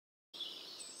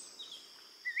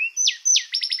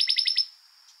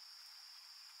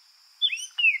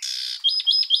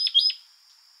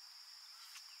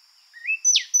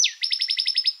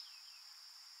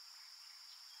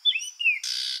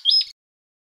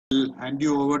hand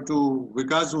you over to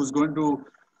Vikas, who's going to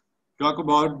talk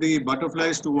about the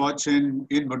butterflies to watch in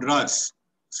Madras.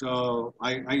 So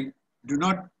I do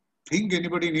not think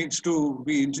anybody needs to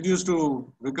be introduced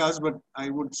to Vikas, but I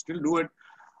would still do it.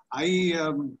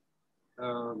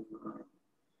 Uh,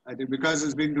 I think Vikas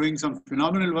has been doing some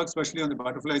phenomenal work, especially on the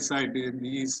butterfly side.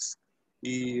 He's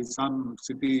some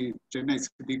Chennai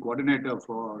city coordinator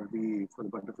for the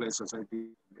Butterfly Society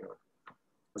or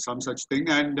some such thing,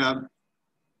 and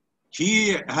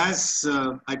he has,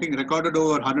 I think, recorded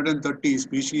over 130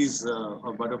 species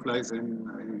of butterflies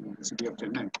in the city of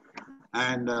Chennai.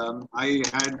 And I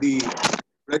had the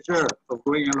pleasure of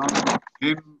going along with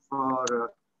him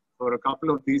for a couple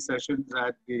of these sessions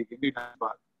at the Indian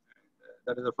Park.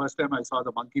 That is the first time I saw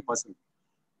the monkey puzzle.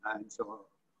 And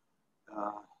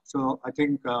so I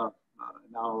think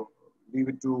now leave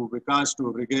it to Vikas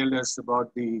to regale us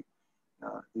about the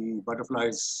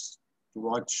butterflies to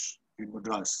watch in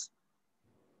Madras.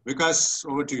 Vikas,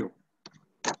 over to you.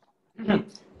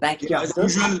 Thank you. As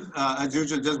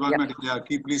usual, just 1 minute. Yeah,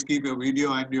 please keep your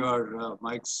video and your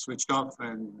mics switched off,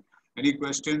 and any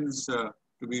questions to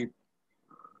be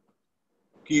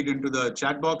keyed into the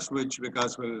chat box, which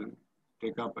Vikas will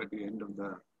take up at the end of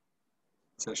the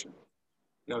session.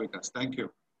 Yeah, Vikas, thank you.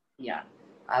 Yeah,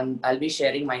 I'll be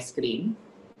sharing my screen.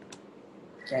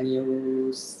 Can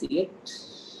you see it?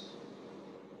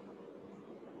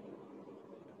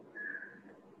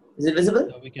 Is it visible?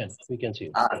 No, we can see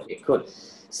it. Okay, cool.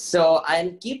 So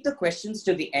I'll keep the questions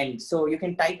to the end. So you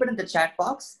can type it in the chat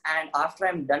box, and after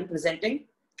I'm done presenting,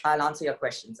 I'll answer your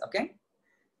questions, okay?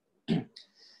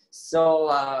 So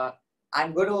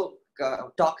I'm going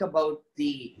to talk about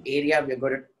the area we're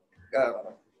going to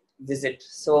visit.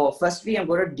 So firstly, I'm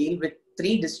going to deal with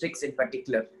 3 districts in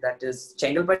particular. That is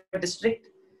Chengalpattu district,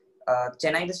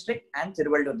 Chennai district, and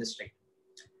Tiruvallur district.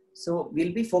 So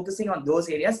we'll be focusing on those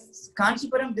areas.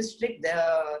 Kanchipuram district, there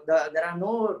are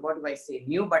no,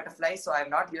 new butterflies. So I have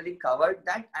not really covered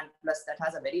that. And plus that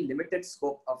has a very limited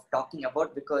scope of talking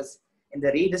about, because in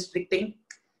the redistricting,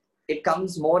 it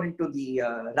comes more into the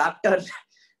raptor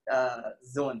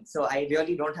zone. So I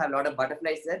really don't have a lot of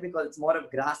butterflies there, because it's more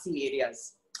of grassy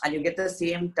areas. And you get the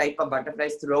same type of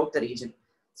butterflies throughout the region.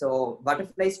 So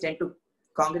butterflies tend to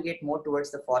congregate more towards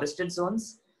the forested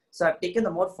zones. So I've taken the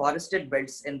more forested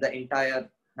belts in the entire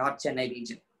North Chennai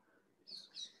region.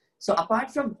 So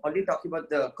apart from already talking about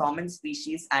the common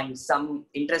species and some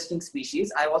interesting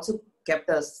species, I also kept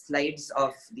slides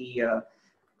of the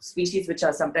species which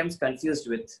are sometimes confused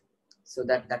with. So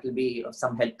that will be of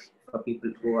some help for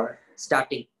people who are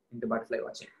starting into butterfly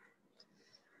watching.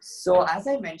 So as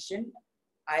I mentioned,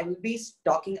 I will be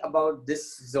talking about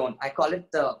this zone. I call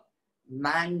it the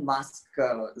man mask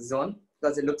zone,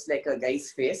 because it looks like a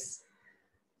guy's face.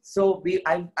 So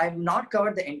I've not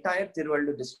covered the entire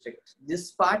Tiruvallur district.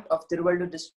 This part of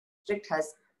Tiruvallur district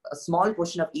has a small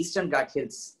portion of Eastern Ghat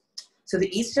Hills. So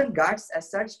the Eastern Ghats as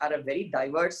such are a very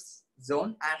diverse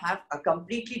zone and have a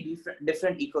completely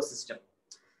different ecosystem.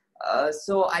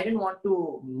 So I didn't want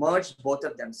to merge both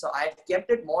of them. So I've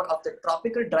kept it more of the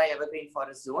tropical dry evergreen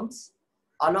forest zones,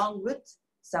 along with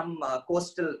some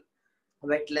coastal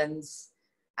wetlands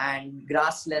and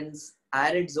grasslands,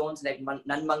 arid zones like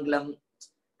Nanmangalam,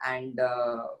 and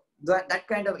that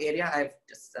kind of area I've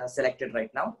just selected right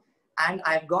now. And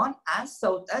I've gone as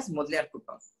south as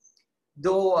Mudaliarkuppam.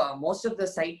 Though most of the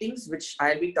sightings which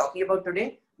I'll be talking about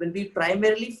today will be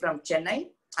primarily from Chennai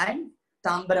and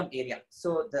Tambaram area.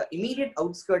 So the immediate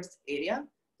outskirts area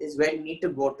is where you need to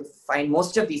go to find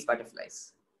most of these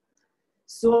butterflies.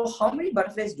 So how many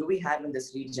butterflies do we have in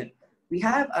this region? We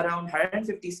have around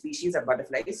 150 species of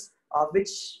butterflies, of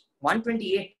which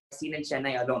 128 are seen in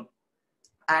Chennai alone.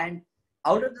 And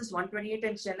out of this 128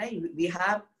 in Chennai, we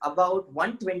have about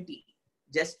 120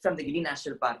 just from the Giri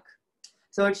National Park.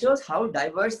 So it shows how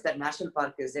diverse that national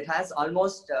park is. It has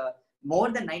almost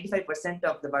more than 95%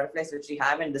 of the butterflies which we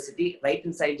have in the city right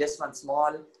inside just one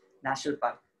small national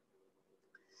park.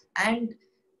 And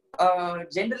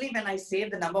generally, when I say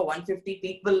the number 150,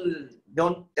 people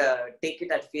don't take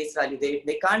it at face value.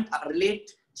 They can't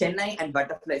relate Chennai and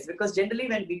butterflies, because generally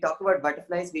when we talk about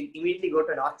butterflies, we immediately go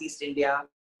to Northeast India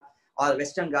or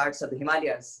Western Ghats or the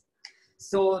Himalayas.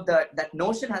 So that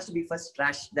notion has to be first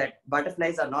trashed, that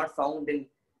butterflies are not found in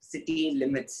city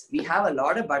limits. We have a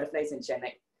lot of butterflies in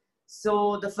Chennai.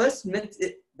 So the first myth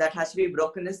that has to be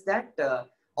broken is that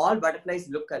all butterflies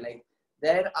look alike.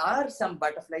 There are some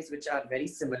butterflies which are very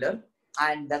similar,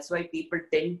 and that's why people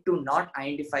tend to not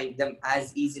identify them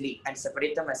as easily and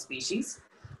separate them as species.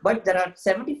 But there are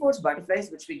 74 butterflies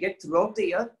which we get throughout the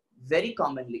year very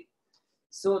commonly.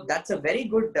 So that's a very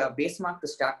good base mark to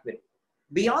start with.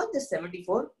 Beyond the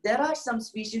 74, there are some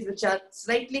species which are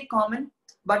slightly common,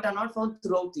 but are not found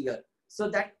throughout the year. So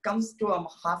that comes to a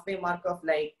halfway mark of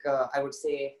like, I would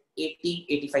say 80,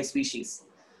 85 species.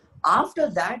 After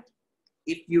that,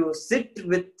 if you sit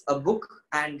with a book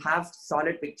and have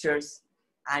solid pictures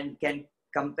and can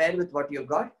compare with what you've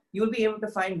got, you'll be able to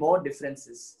find more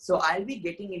differences. So I'll be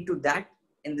getting into that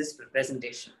in this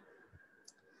presentation.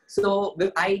 So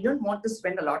I don't want to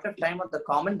spend a lot of time on the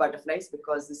common butterflies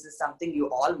because this is something you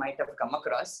all might have come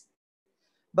across.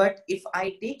 But if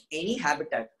I take any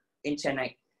habitat in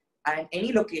Chennai and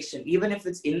any location, even if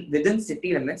it's within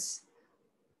city limits,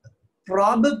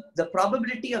 the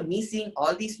probability of me seeing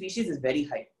all these species is very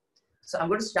high. So I'm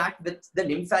going to start with the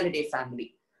Nymphalidae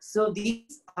family. So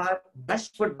these are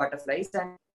brushfoot butterflies,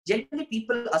 and generally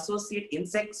people associate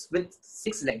insects with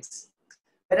 6 legs.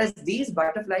 Whereas these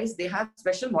butterflies, they have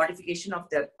special modification of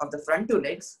the front 2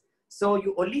 legs. So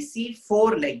you only see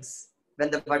 4 legs when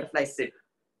the butterflies sit.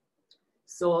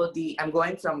 So I'm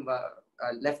going from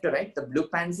left to right, the blue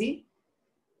pansy,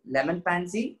 lemon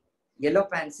pansy, yellow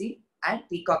pansy, and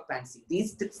peacock pansy.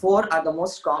 These 4 are the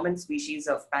most common species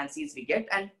of pansies we get,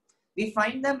 and we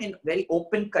find them in very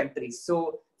open countries.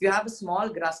 So if you have a small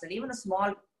grassland, even a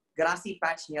small grassy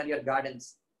patch near your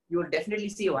gardens, you will definitely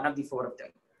see one of the 4 of them.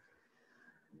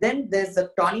 Then there's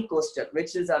the tawny coaster,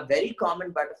 which is a very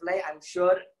common butterfly. I'm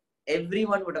sure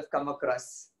everyone would have come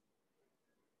across.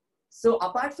 So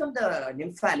apart from the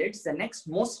nymphalids, the next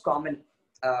most common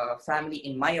family,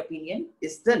 in my opinion,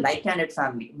 is the lichanid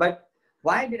family. But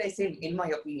why did I say in my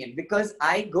opinion? Because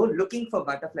I go looking for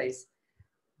butterflies.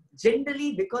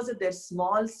 Generally, because of their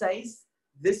small size,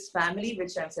 this family,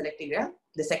 which I'm selecting here,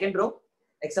 the second row,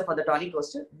 except for the tawny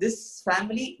coaster, this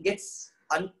family gets,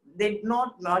 they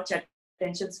not much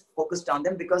attention focused on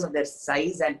them because of their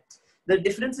size, and the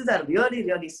differences are really,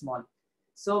 really small.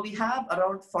 So we have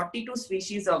around 42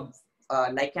 species of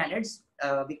lichenids.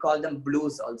 We call them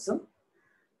blues also,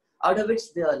 out of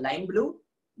which the lime blue,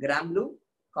 gram blue,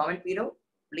 common pedo,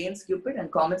 plain cupid, and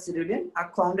common cerulean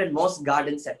are found in most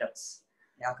garden setups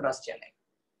across Chennai.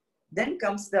 Then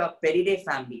comes the Peridae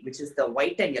family, which is the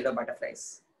white and yellow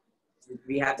butterflies.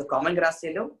 We have the common grass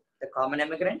yellow, the common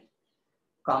emigrant,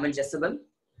 common Jezebel,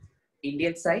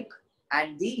 Indian cyke,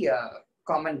 and the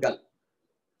common gull.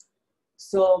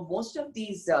 So most of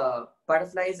these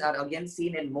butterflies are again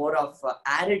seen in more of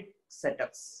arid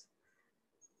setups.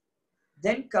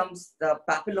 Then comes the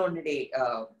Papillonidae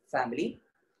family.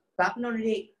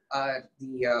 Papillonidae are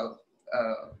the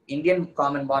Indian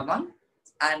common bonbon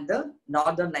and the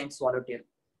northern lime swallowtail.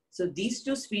 So these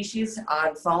 2 species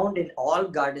are found in all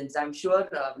gardens. I'm sure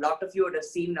a lot of you would have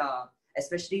seen,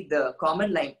 especially the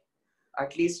common lime,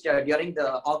 at least during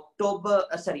the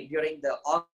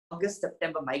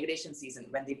August-September migration season,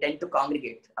 when they tend to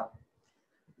congregate up.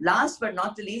 Last but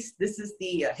not the least, this is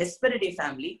the Hesperidae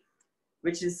family,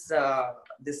 which is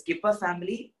the skipper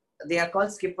family. They are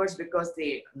called skippers because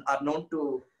they are known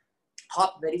to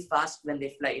hop very fast when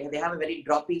they fly. They have a very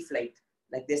droppy flight,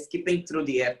 like they're skipping through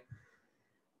the air.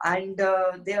 And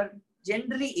they are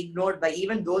generally ignored by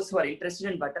even those who are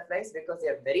interested in butterflies because they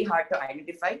are very hard to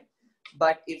identify.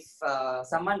 But if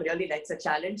someone really likes a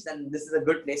challenge, then this is a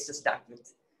good place to start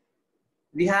with.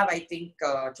 We have, I think,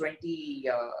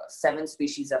 27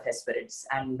 species of Hesperids,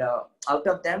 and out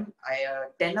of them,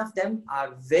 10 of them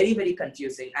are very, very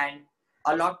confusing, and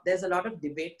there's a lot of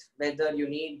debate whether you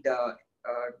need a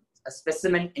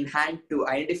specimen in hand to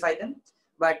identify them.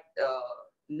 But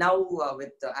now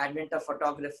with the advent of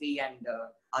photography and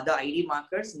other ID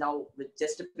markers, now with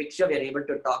just a picture, we are able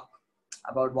to talk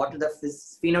about what are the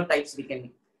phenotypes we can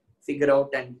figure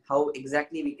out and how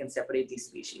exactly we can separate these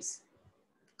species.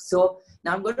 So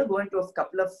now I'm going to go into a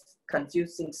couple of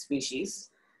confusing species.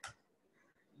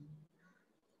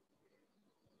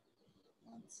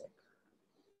 One sec.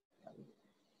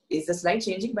 Is the slide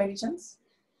changing by any chance?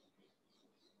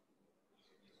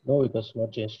 No, it has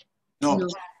not changed. No.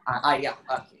 Yeah.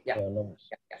 Okay. Yeah. No.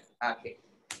 Yeah. Okay.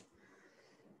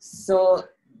 So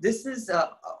this is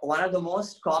one of the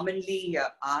most commonly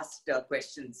asked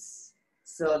questions.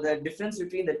 So the difference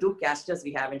between the 2 casters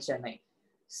we have in Chennai.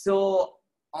 So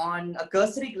on a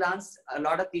cursory glance, a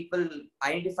lot of people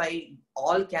identify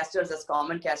all casters as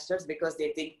common casters because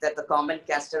they think that the common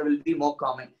caster will be more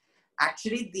common.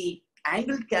 Actually, the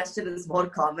angled caster is more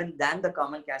common than the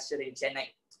common caster in Chennai.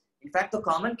 In fact, the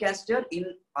common caster in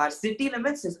our city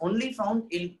limits is only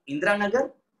found in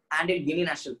Indiranagar and in Guinea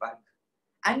National Park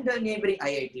and the neighboring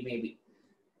IIT maybe.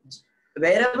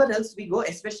 Wherever else we go,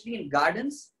 especially in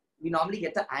gardens, we normally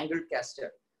get the angled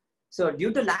caster. So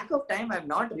due to lack of time, I've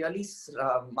not really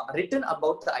written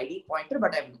about the ID pointer,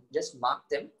 but I've just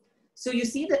marked them. So you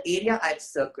see the area I've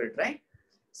circled, right?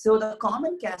 So the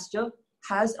common castor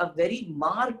has a very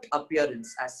marked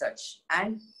appearance as such.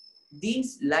 And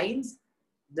these lines,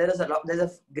 there's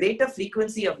a greater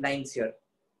frequency of lines here.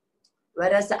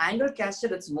 Whereas the angled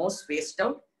castor, it's more spaced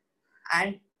out.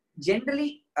 And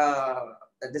generally,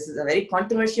 this is a very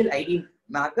controversial ID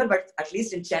marker, but at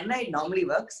least in Chennai, it normally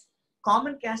works.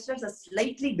 Common casters are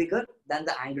slightly bigger than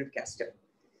the angled castor.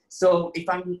 So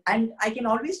and I can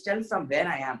always tell from where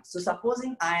I am. So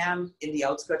supposing I am in the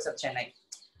outskirts of Chennai,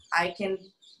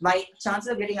 my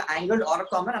chances of getting an angled or a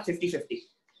common are 50-50.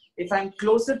 If I'm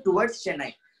closer towards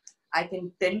Chennai, I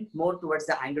can tend more towards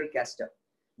the angled castor.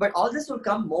 But all this will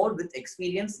come more with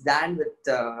experience than with,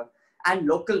 and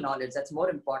local knowledge. That's more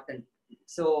important.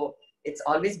 So it's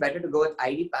always better to go with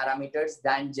ID parameters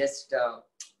than just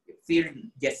field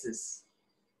guesses.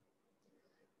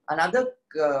 Another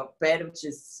pair which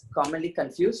is commonly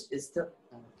confused is what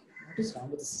is wrong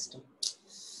with the system?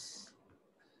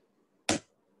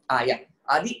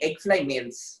 Are the eggfly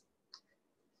males.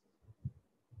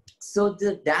 So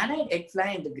the Dan-eyed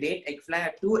eggfly and the great eggfly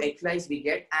are two eggflies we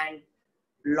get, and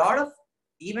a lot of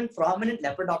even prominent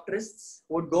lepidopterists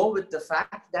would go with the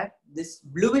fact that this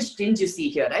bluish tinge you see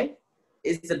here, right,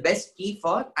 is the best key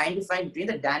for identifying between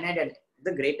the Dan-eyed and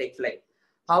the great eggfly.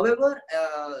 However,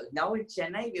 now in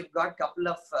Chennai, we've got a couple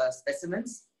of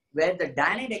specimens where the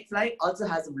Dan-eyed eggfly also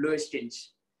has a bluish tinge.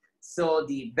 So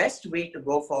the best way to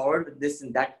go forward with this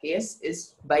in that case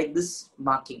is by this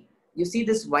marking. You see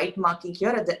this white marking here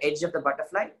at the edge of the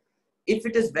butterfly. If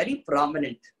it is very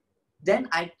prominent, then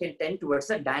I can tend towards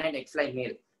a Dan-eyed eggfly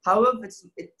male. However,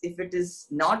 if it is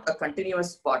not a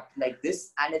continuous spot like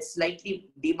this and it's slightly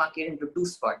demarcated into two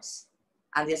spots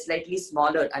and they're slightly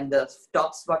smaller and the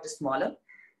top spot is smaller,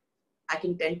 I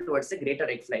can tend towards the greater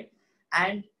eggfly.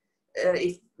 And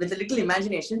if with a little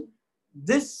imagination,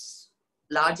 this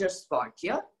larger spot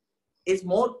here is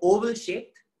more oval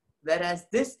shaped, whereas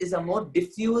this is a more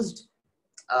diffused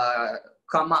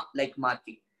comma-like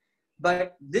marking.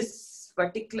 But this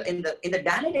particular, in the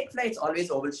Dan-eyed eggfly, it's always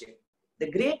oval shaped.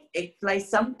 The great eggfly,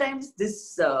 sometimes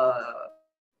this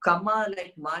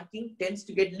comma-like marking tends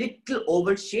to get little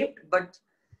oval shaped, but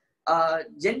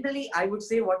generally, I would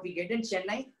say what we get in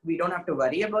Chennai, we don't have to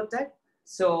worry about that.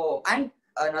 So, and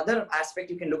another aspect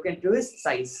you can look into is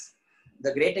size.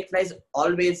 The great eggfly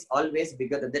is always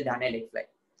bigger than the Dan-eyed eggfly.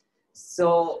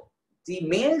 So the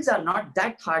males are not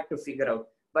that hard to figure out,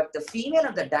 but the female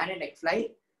of the Dan-eyed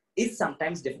eggfly is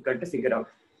sometimes difficult to figure out.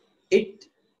 It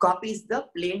copies the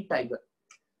plain tiger.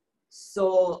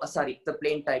 So, the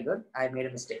plain tiger, I made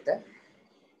a mistake there.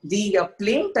 The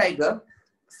plain tiger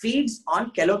feeds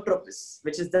on Calotropis,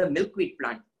 which is the milkweed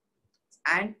plant.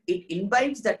 And it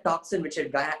imbibes the toxin which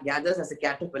it gathers as a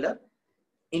caterpillar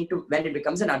into when it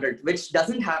becomes an adult, which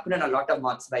doesn't happen in a lot of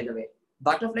moths, by the way.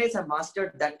 Butterflies have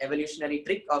mastered that evolutionary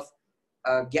trick of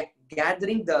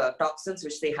gathering the toxins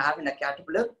which they have in a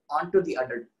caterpillar onto the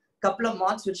adult. Couple of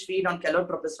moths which feed on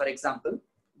Calotropis, for example,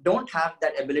 don't have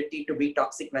that ability to be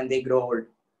toxic when they grow old.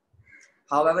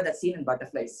 However, that's seen in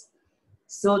butterflies.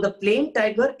 So the plain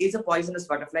tiger is a poisonous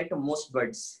butterfly to most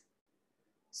birds.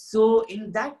 So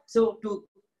in that,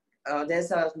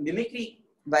 there's a mimicry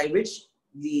by which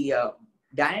the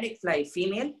Dan-eyed eggfly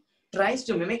female tries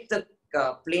to mimic the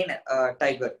plain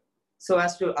tiger so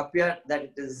as to appear that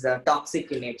it is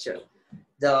toxic in nature.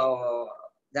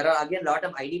 There are again a lot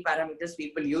of ID parameters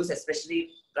people use, especially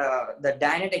the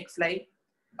Dan-eyed eggfly.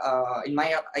 In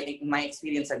my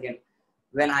experience again,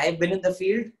 when I've been in the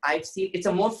field, I've seen it's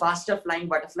a more faster flying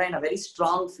butterfly and a very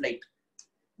strong flight.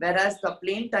 Whereas the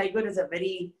plain tiger is a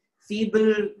very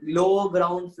feeble, low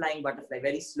ground flying butterfly,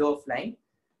 very slow flying.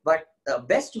 But the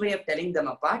best way of telling them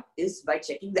apart is by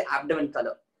checking the abdomen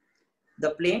color.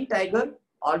 The plain tiger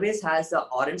always has an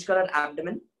orange color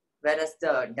abdomen, whereas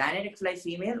the Dan-eyed eggfly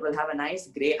female will have a nice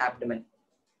gray abdomen.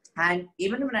 And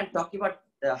even when I'm talking about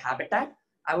the habitat,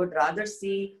 I would rather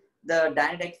see the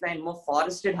Dan-eyed eggfly in more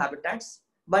forested habitats,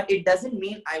 but it doesn't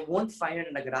mean I won't find it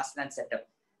in a grassland setup.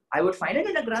 I would find it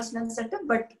in a grassland setup,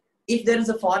 but if there is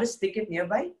a forest thicket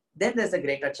nearby, then there's a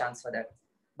greater chance for that.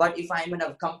 But if I'm in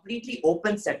a completely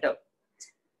open setup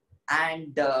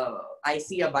and I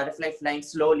see a butterfly flying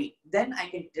slowly, then I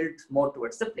can tilt more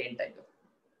towards the plain tiger.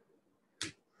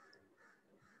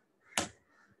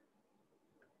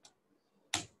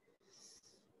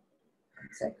 One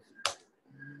sec.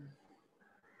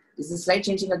 Is the slide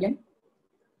changing again?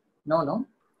 No.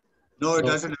 No, it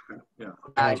doesn't happen.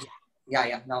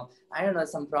 Yeah. No, I don't know,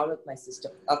 some problem with my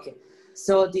system. Okay.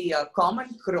 So the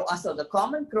common crow, the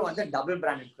common crow and the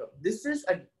double-branded crow. This is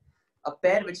a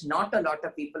pair which not a lot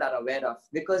of people are aware of,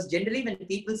 because generally when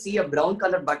people see a brown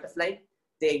colored butterfly,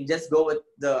 they just go with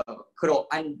the crow.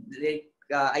 And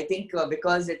I think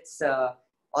because it's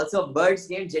also a bird's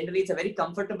name, generally it's a very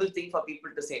comfortable thing for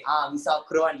people to say, we saw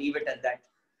crow and leave it at that.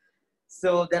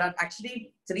 So there are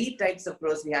actually 3 types of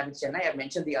crows we have in Chennai. I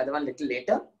mentioned the other one a little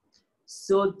later.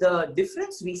 So the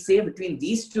difference we say between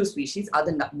these 2 species are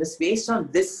is based on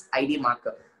this ID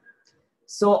marker.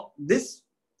 So this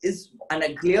is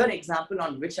a clear example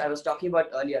on which I was talking about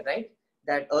earlier, right?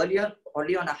 That earlier,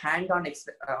 only on a hand-on,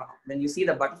 when you see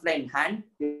the butterfly in hand,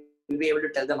 you'll be able to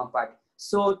tell them apart.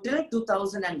 So till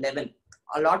 2011,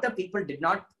 a lot of people did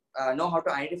not know how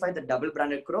to identify the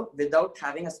double-branded crow without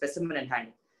having a specimen in hand.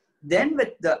 Then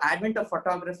with the advent of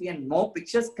photography and more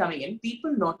pictures coming in,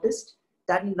 people noticed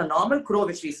that in the normal crow,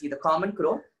 which we see, the common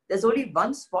crow, there's only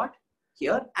one spot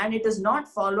here, and it is not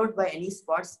followed by any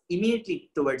spots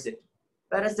immediately towards it.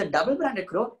 Whereas the double-branded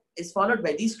crow is followed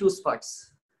by these 2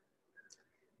 spots.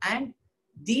 And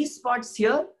these spots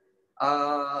here,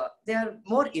 they are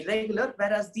more irregular,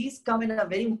 whereas these come in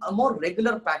a more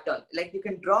regular pattern. Like you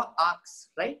can draw arcs,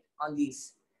 right, on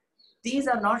these. These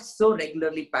are not so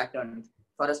regularly patterned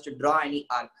for us to draw any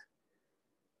arc.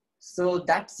 So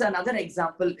that's another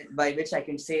example by which I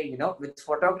can say, you know, with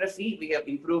photography, we have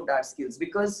improved our skills,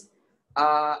 because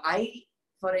I,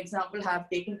 for example, have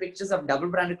taken pictures of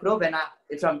double-branded crow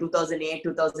from 2008,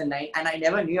 2009, and I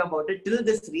never knew about it till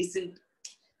this recent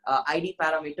ID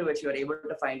parameter, which you are able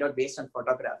to find out based on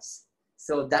photographs.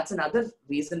 So that's another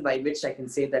reason by which I can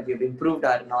say that we've improved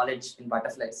our knowledge in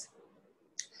butterflies.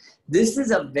 This is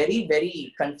a very,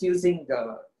 very confusing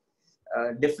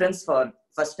difference for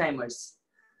first-timers,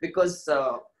 because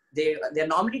they're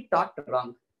normally taught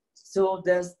wrong. So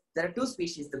there are 2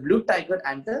 species, the blue tiger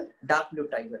and the dark blue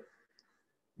tiger.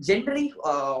 Generally,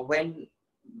 when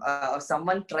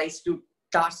someone tries to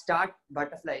start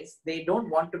butterflies, they don't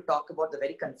want to talk about the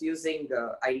very confusing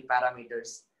ID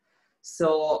parameters.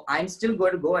 So I'm still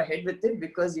going to go ahead with it,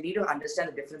 because you need to understand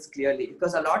the difference clearly.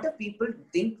 Because a lot of people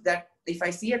think that if I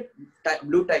see a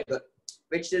blue tiger,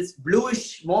 which is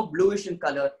bluish, more bluish in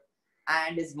color,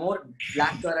 and is more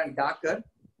blacker and darker,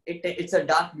 it's a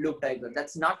dark blue tiger.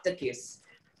 That's not the case.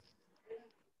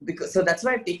 So that's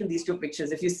why I've taken these 2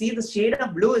 pictures. If you see, the shade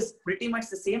of blue is pretty much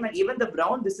the same, and even the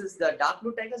brown, this is the dark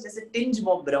blue tigers, just a tinge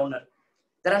more browner.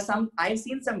 There are I've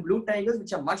seen some blue tigers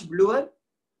which are much bluer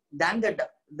than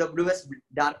the bluest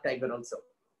dark tiger also.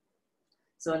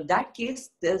 So in that case,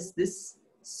 there's this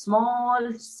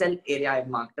small cell area I've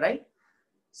marked, right?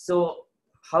 So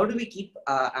how do we keep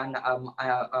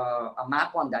a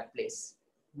map on that place?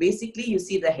 Basically, you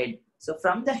see the head. So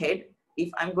from the head, if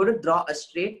I'm going to draw a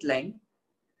straight line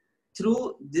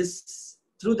through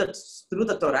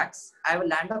the thorax, I will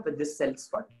land up with this cell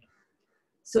spot.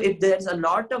 So if there's a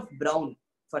lot of brown,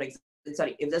 if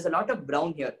there's a lot of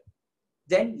brown here,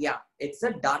 then yeah, it's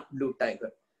a dark blue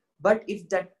tiger. But if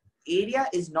that area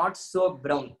is not so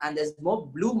brown and there's more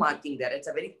blue marking there, it's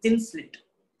a very thin slit.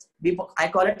 I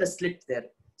call it a slit there.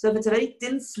 So if it's a very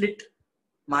thin slit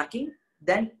marking,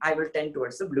 then I will tend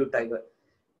towards the blue tiger.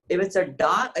 If it's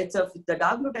the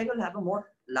dark blue tiger will have a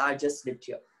more larger slit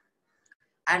here.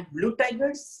 And blue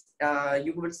tigers,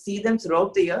 you will see them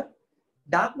throughout the year.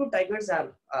 Dark blue tigers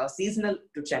are seasonal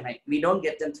to Chennai. We don't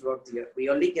get them throughout the year. We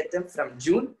only get them from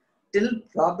June till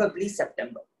probably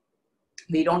September.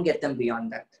 We don't get them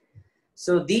beyond that.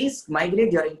 So these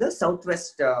migrate during the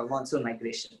southwest monsoon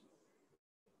migration.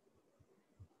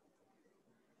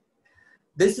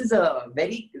 This is a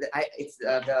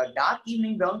the dark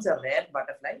evening browns are rare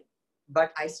butterfly,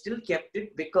 but I still kept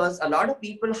it because a lot of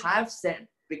people have sent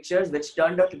pictures which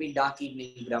turned out to be dark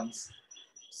evening browns.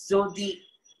 So the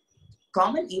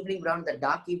common evening brown, the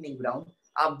dark evening brown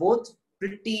are both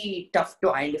pretty tough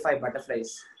to identify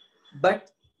butterflies.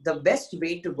 But the best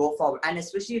way to go forward, and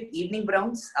especially with evening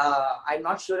browns, I'm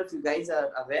not sure if you guys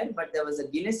are aware, but there was a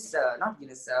Guinness,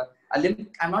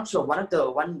 Olympic, I'm not sure,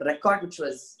 one record which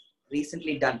was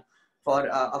recently done for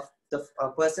a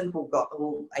person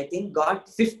who I think got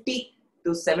 50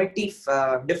 to 70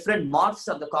 different morphs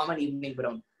of the common evening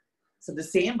brown. So the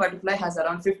same butterfly has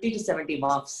around 50 to 70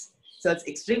 morphs. So it's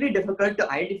extremely difficult to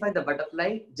identify the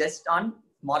butterfly just on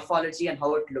morphology and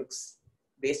how it looks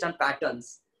based on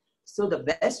patterns. So the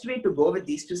best way to go with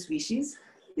these 2 species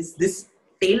is this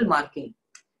tail marking.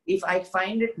 If I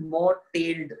find it more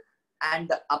tailed and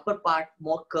the upper part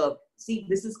more curved, see,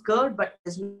 this is curved, but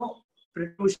there's no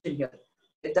protrusion here.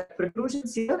 If the protrusion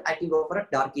is here, I can go for a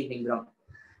dark evening brown.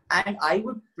 And I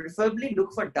would preferably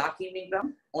look for dark evening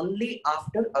brown only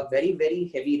after a very,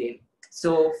 very heavy rain.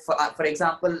 So for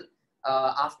example,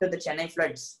 after the Chennai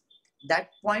floods,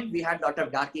 that point we had a lot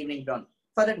of dark evening brown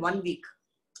for that 1 week.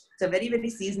 It's a very, very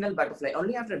seasonal butterfly.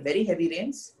 Only after very heavy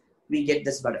rains, we get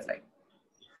this butterfly.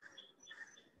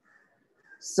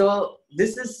 So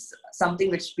this is something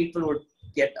which people would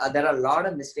get. There are a lot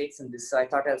of mistakes in this. So I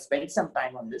thought I'll spend some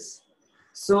time on this.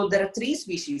 So there are three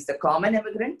species: the common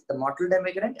emigrant, the mottled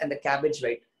emigrant, and the cabbage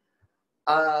white.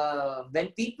 When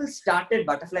people started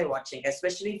butterfly watching,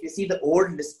 especially if you see the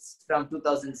old lists from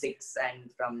 2006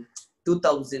 and from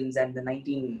 2000s and the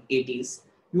 1980s,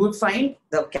 you would find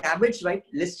the cabbage white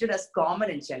listed as common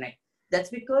in Chennai. That's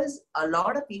because a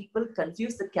lot of people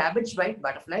confuse the cabbage white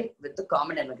butterfly with the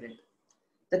common emigrant.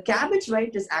 The cabbage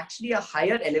white is actually a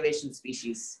higher elevation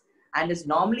species and is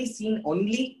normally seen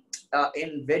only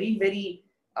in very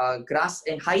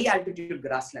high altitude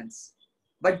grasslands.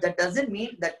 But that doesn't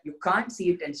mean that you can't see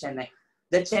it in Chennai.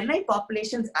 The Chennai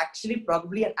population is actually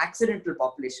probably an accidental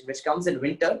population which comes in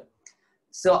winter.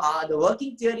 So the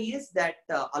working theory is that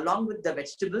along with the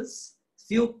vegetables,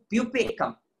 few pupae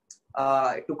come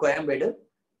to Coimbatore,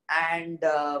 and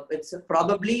it's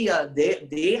probably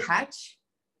they hatch.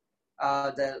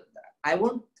 I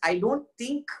don't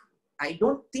think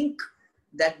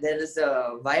that there is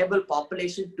a viable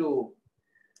population to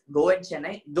go in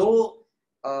Chennai, though.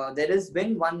 There has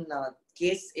been one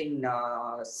case in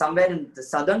somewhere in the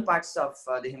southern parts of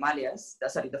the Himalayas,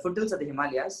 the foothills of the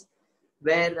Himalayas,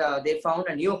 where they found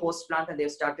a new host plant and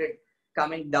they've started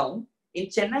coming down. In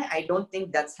Chennai, I don't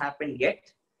think that's happened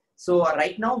yet. So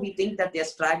right now we think that there are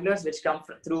stragglers which come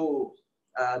through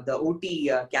the Ooty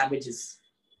cabbages.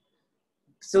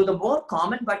 So the more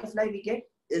common butterfly we get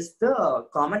is the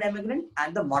common emigrant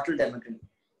and the mottled emigrant.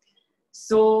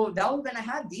 So now when I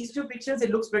have these two pictures,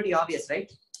 it looks pretty obvious,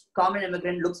 right? Common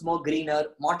emigrant looks more greener.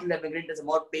 Mottled emigrant is a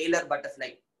more paler butterfly.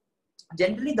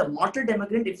 Generally, the mottled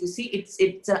emigrant, if you see,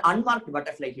 it's an unmarked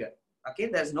butterfly here. Okay,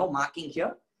 there's no marking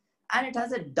here. And it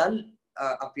has a dull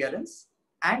appearance.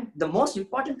 And the most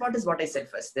important part is what I said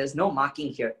first. There's no marking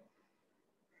here.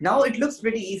 Now it looks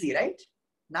pretty easy, right?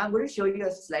 Now I'm going to show you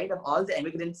a slide of all the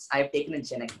emigrants I've taken in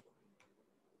Chennai.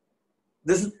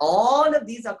 All of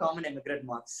these are common emigrant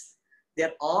marks.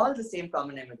 They're all the same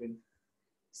common emigrant.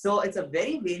 So it's a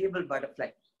very variable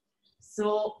butterfly.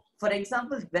 So for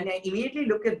example, when I immediately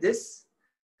look at this,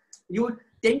 you would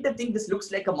tend to think this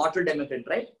looks like a mottled emigrant,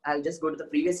 right? I'll just go to the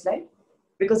previous slide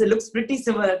because it looks pretty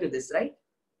similar to this, right?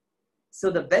 So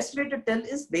the best way to tell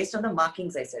is based on the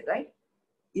markings I said, right?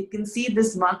 You can see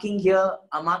this marking here,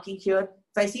 a marking here.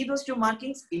 If I see those two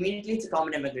markings, immediately it's a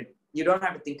common emigrant. You don't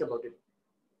have to think about it.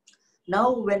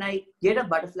 Now, when I get a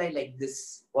butterfly like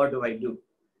this, what do I do?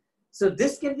 So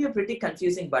this can be a pretty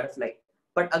confusing butterfly.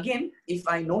 But again, if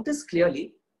I notice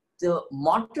clearly, the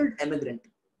mottled emigrant,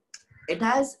 it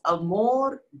has a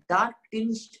more dark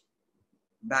tinged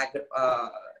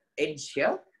edge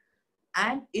here,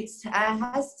 and it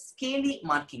has scaly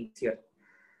markings here.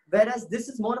 Whereas this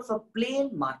is more of a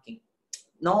plain marking,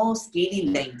 no scaly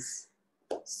lines.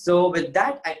 So with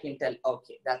that, I can tell,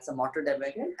 okay, that's a mottled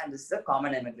emigrant and this is a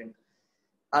common emigrant.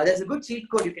 There's a good cheat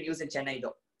code you can use in Chennai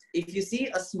though. If you see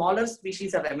a smaller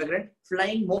species of emigrant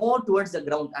flying more towards the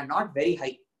ground and not very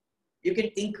high, you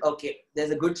can think, okay,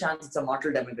 there's a good chance it's a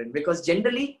mottled emigrant, because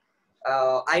generally,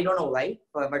 I don't know why,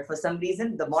 but for some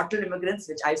reason, the mottled immigrants,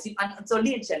 which I've seen, and it's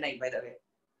only in Chennai, by the way,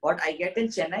 what I get in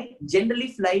Chennai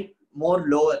generally fly more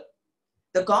lower.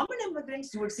 The common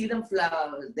immigrants, you would see them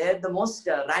fly, they're the most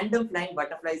random flying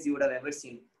butterflies you would have ever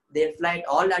seen. They fly at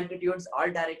all altitudes,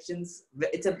 all directions.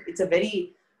 It's a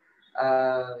very,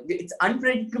 it's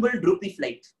unpredictable droopy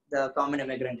flight the common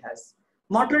immigrant has.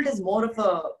 Mottled is more of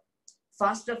a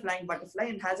faster flying butterfly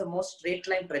and has a more straight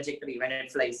line trajectory when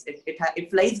it flies. It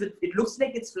flies with, it looks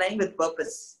like it's flying with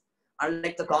purpose,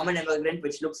 unlike the common immigrant,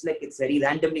 which looks like it's very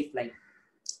randomly flying.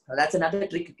 Now, that's another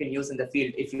trick you can use in the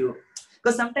field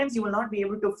because sometimes you will not be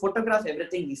able to photograph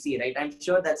everything we see, right? I'm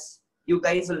sure that's, you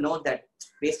guys will know that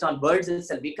based on birds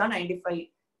itself, we can't identify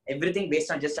everything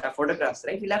based on just our photographs,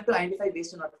 right? We'll have to identify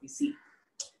based on what we see.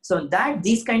 So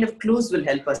these kind of clues will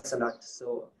help us a lot.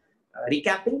 So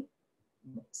recapping,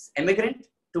 emigrant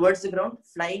towards the ground,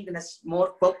 flying in a more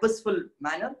purposeful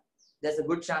manner, there's a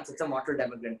good chance it's a mottled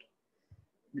emigrant.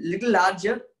 Little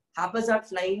larger, haphazard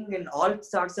flying in all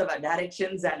sorts of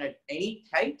directions and at any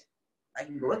height, I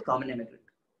can go with common immigrant.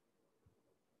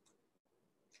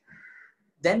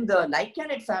 Then the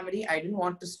licaniid family, I didn't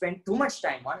want to spend too much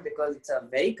time on because it's a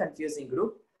very confusing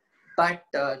group. But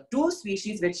two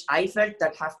species which I felt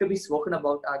that have to be spoken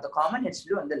about are the common hedge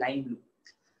blue and the line blue.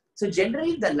 So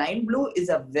generally, the line blue is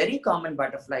a very common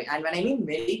butterfly. And when I mean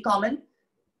very common,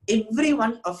 every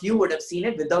one of you would have seen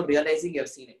it without realizing you have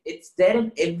seen it. It's there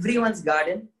in everyone's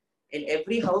garden, in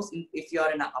every house. If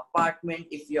you're in an apartment,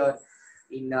 if you're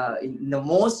in the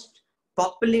most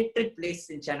populated place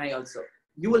in Chennai also,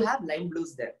 you will have lime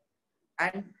blues there.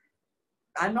 And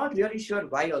I'm not really sure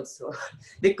why also,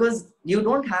 because you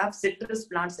don't have citrus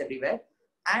plants everywhere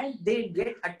and they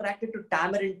get attracted to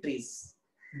tamarind trees.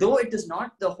 Though it is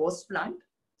not the host plant,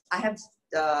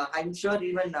 I'm sure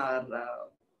even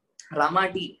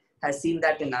Ramati has seen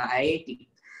that in IIT.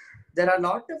 There are a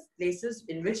lot of places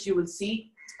in which you will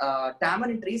see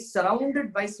tamarind trees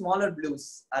surrounded by smaller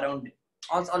blues around it.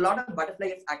 Also, a lot of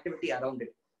butterfly activity around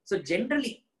it. So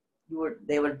generally,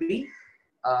 there would be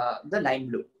the lime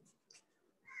blue.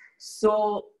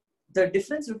 So the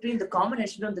difference between the common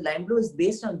edge blue and the lime blue is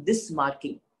based on this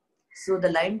marking. So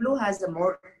the lime blue has a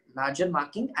more larger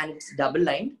marking and it's double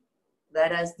lined,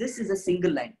 whereas this is a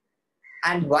single line.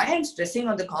 And why I'm stressing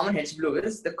on the common hedge blue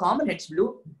is the common hedge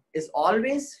blue is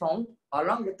always found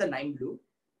along with the lime blue,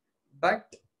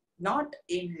 but not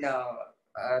in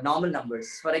normal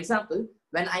numbers. For example,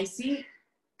 when I see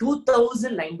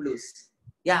 2000 lime blues,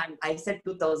 yeah, I said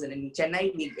 2000 in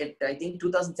Chennai, I think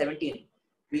 2017,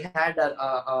 we had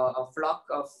a flock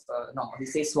of, we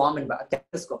say swarm in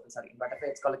kaleidoscope, sorry, in butterfly,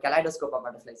 it's called a kaleidoscope of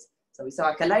butterflies. So we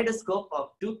saw a kaleidoscope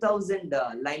of 2000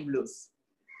 lime blues.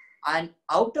 And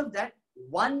out of that,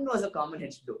 one was a common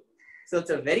hedge blue. So it's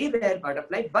a very rare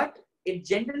butterfly, but it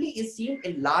generally is seen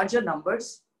in larger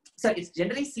numbers. So it's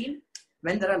generally seen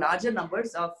when there are larger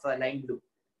numbers of lime blue.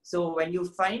 So when you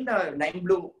find a lime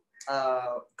blue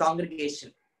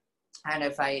congregation, and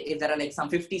if there are like some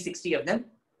 50, 60 of them,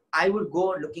 I would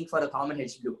go looking for a common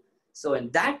hedge blue. So in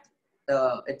that,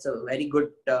 it's a very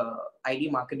good ID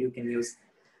marker you can use.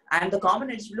 And the common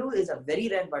hedge blue is a very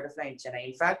rare butterfly in Chennai.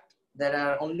 In fact, there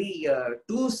are only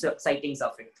 2 sightings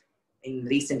of it in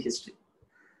recent history.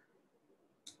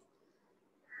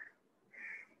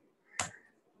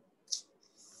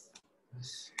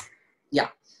 Yeah,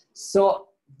 so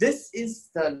this is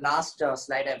the last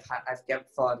slide I've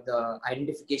kept for the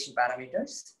identification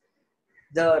parameters.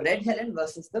 The red Helen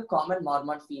versus the common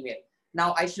Mormont female.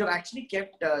 Now, I should have actually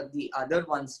kept the other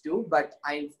ones too, but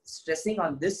I'm stressing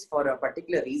on this for a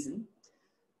particular reason.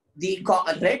 The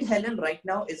red Helen right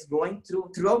now is going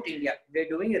throughout India. We're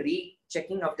doing a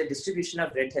rechecking of the distribution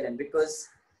of red Helen because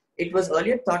it was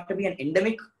earlier thought to be an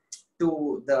endemic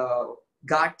to the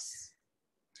Ghats,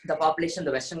 the population,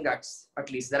 the Western Ghats,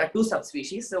 at least. There are 2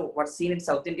 subspecies. So what's seen in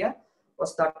South India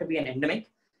was thought to be an endemic.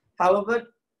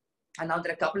 However, and now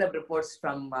there are a couple of reports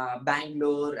from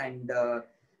Bangalore and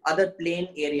other plain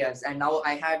areas. And now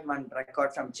I had one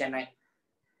record from Chennai.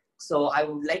 So I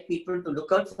would like people to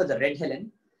look out for the red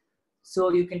Helen.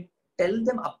 So you can tell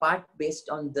them apart based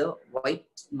on the white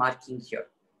marking here.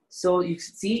 So you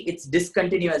see it's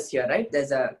discontinuous here, right?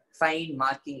 There's a fine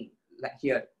marking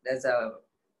here.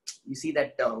 You see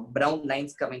that brown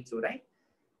lines coming through, right?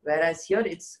 Whereas here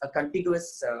it's a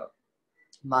contiguous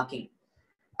marking.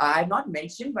 I've not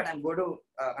mentioned, but I'm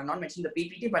not mentioning the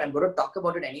PPT, but I'm going to talk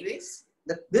about it anyways.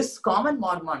 This common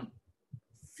Mormon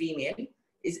female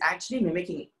is actually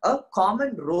mimicking a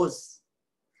common rose.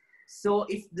 So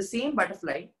if the same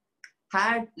butterfly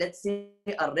had, let's say,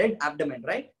 a red abdomen,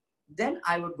 right? Then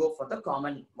I would go for the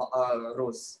common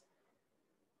rose.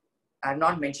 I've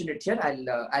not mentioned it here.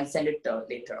 I'll send it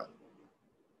later on.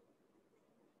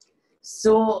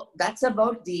 So that's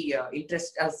about the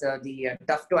interest as the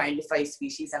tough to identify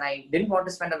species, and I didn't want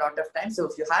to spend a lot of time. So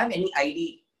if you have any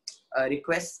ID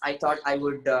requests, I thought I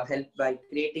would help by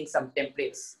creating some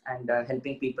templates and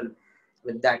helping people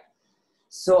with that.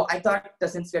 So I thought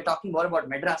since we're talking more about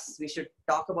Madras, we should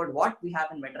talk about what we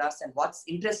have in Madras and what's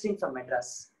interesting from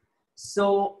Madras.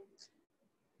 So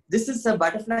this is a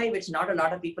butterfly which not a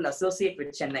lot of people associate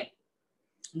with Chennai.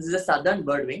 This is a southern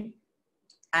birdwing.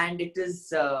 And it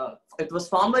was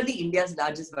formerly India's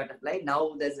largest butterfly.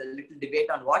 Now there's a little debate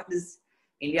on what is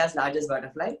India's largest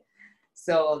butterfly.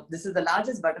 So this is the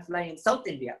largest butterfly in South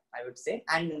India, I would say,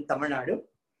 and in Tamil Nadu.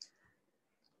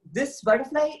 This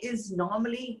butterfly is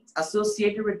normally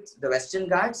associated with the Western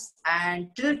Ghats, and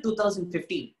till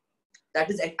 2015, that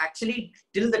is actually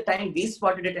till the time we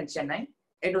spotted it in Chennai,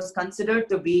 it was considered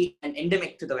to be an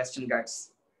endemic to the Western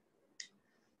Ghats.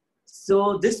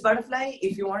 So this butterfly,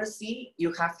 if you want to see,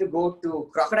 you have to go to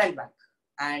Crocodile Bank.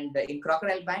 And in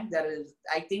Crocodile Bank, there is,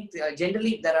 I think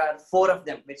generally there are 4 of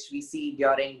them, which we see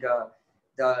during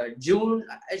the June,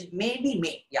 maybe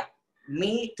May. Yeah,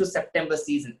 May to September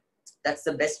season. That's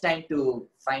the best time to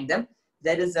find them.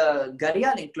 There is a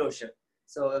gharial enclosure.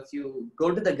 So if you go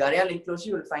to the gharial enclosure,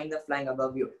 you will find them flying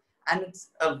above you. And it's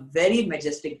a very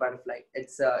majestic butterfly.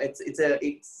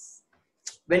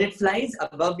 When it flies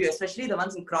above you, especially the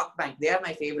ones in Croc Bank, they are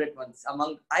my favorite ones.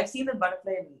 I've seen the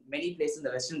butterfly in many places in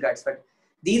the Western Ghats, but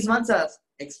these ones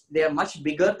they are much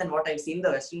bigger than what I've seen in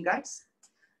the Western Ghats.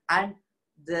 And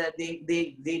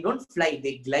they don't fly,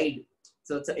 they glide.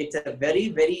 So it's a very,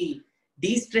 very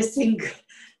de-stressing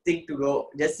thing to go.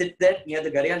 Just sit there near the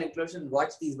Gharial enclosure and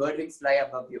watch these birdwings fly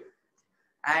above you.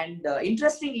 And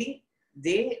interestingly,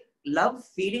 they love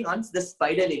feeding on the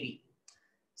spider lily.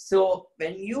 So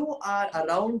when you are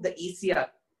around the ECR,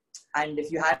 and if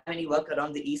you have any work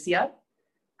around the ECR,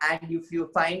 and if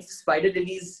you find spider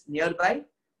lilies nearby,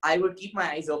 I would keep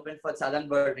my eyes open for southern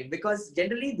birdwing, because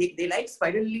generally they like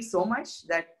spider lilies so much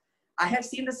that I have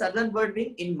seen the southern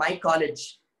birdwing in my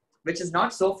college, which is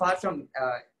not so far from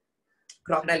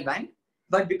Crocodile Bank.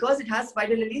 But because it has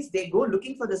spider lilies, they go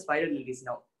looking for the spider lilies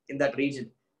now in that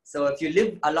region. So if you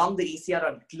live along the ECR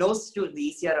or close to the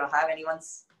ECR or have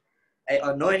anyone's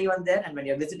or know anyone there, and when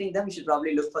you're visiting them, you should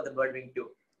probably look for the birdwing too.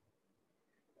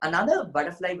 Another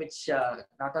butterfly which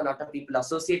not a lot of people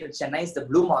associate with Chennai is the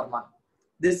blue mormon.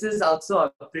 This is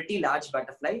also a pretty large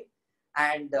butterfly,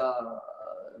 and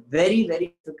very,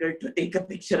 very difficult to take a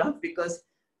picture of, because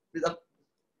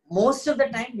most of the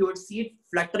time you would see it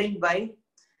fluttering by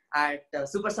at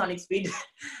supersonic speed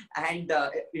and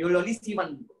you will only see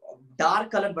one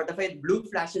dark colored butterfly with blue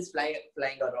flashes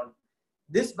flying around.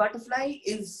 This butterfly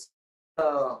is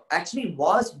actually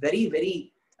was very,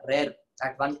 very rare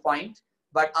at one point,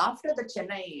 but after the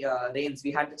Chennai rains,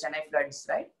 we had the Chennai floods,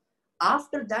 right?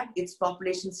 After that, its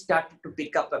population started to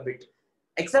pick up a bit,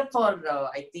 except for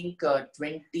I think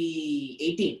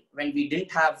 2018, when we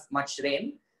didn't have much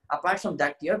rain. Apart from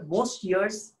that year, most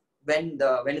years when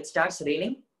it starts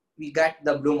raining, we get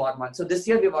the blue mormon. So this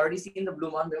year we've already seen the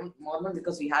blue mormon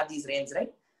because we have these rains,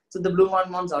 right? So the blue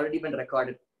mormon's already been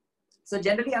recorded. So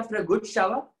generally after a good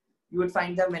shower, you would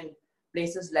find them in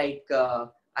places like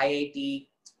IIT,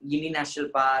 Gini National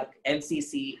Park,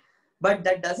 MCC, but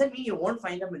that doesn't mean you won't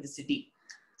find them in the city.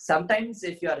 Sometimes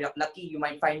if you are lucky, you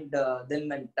might find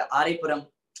them at Arepuram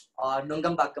or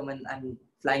Nungambakam and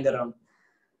flying around.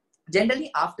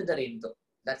 Generally after the rain though,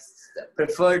 that's the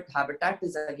preferred habitat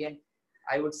is again,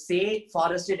 I would say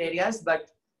forested areas, but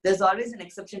there's always an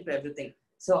exception to everything.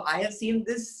 So I have seen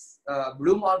this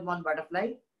blue mormon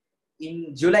butterfly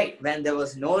in July when there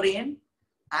was no rain,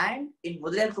 and in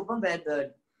Mudaliyarkuppam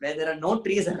where there are no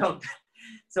trees around.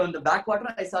 So in the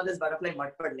backwater, I saw this butterfly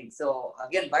mud puddling. So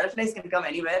again, butterflies can come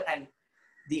anywhere, and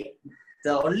the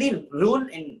only rule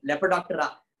in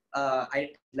Lepidoptera,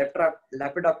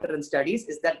 Lepidopteran studies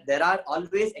is that there are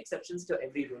always exceptions to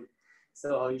every rule.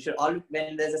 So you should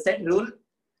when there's a set rule,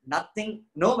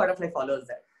 no butterfly follows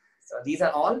that. So these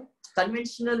are all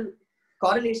conventional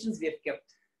correlations we have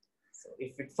kept. So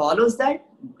if it follows that,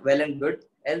 well and good.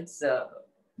 Else,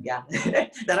 yeah,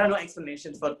 there are no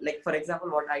explanations for, like, for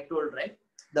example, what I told, right?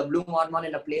 The blue mormon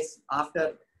in a place not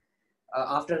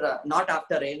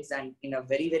after rains and in a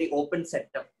very, very open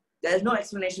setup. There's no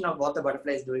explanation of what the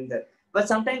butterfly is doing there. But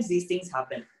sometimes these things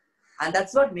happen. And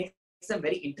that's what makes them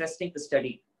very interesting to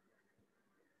study.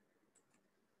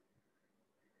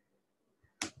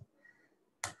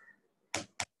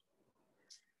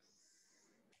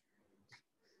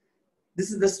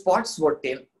 This is the spot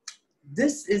swordtail.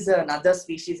 This is another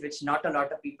species which not a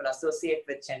lot of people associate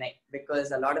with Chennai,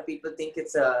 because a lot of people think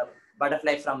it's a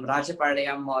butterfly from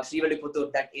Rajapalayam or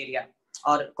Srivilliputtur, that area,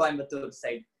 or Coimbatore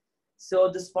side. So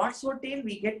the spot swordtail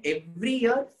we get every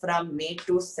year from May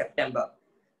to September,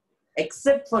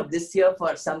 except for this year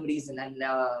for some reason. And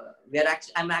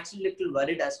I'm actually a little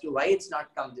worried as to why it's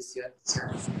not come this year,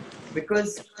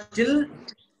 because till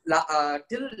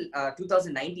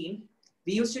 2019,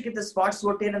 we used to get the spot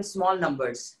swordtail in small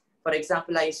numbers. For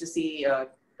example, I used to see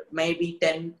maybe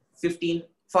 10, 15,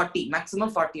 40, maximum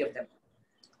 40 of them.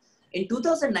 In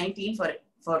 2019,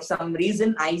 for some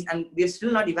reason, and we've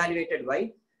still not evaluated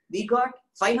why, we got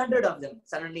 500 of them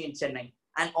suddenly in Chennai,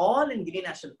 and all in Gini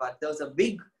National Park. There was a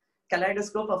big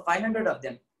kaleidoscope of 500 of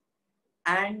them.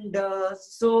 And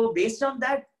so based on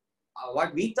that,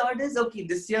 what we thought is, okay,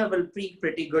 this year will be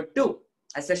pretty good too,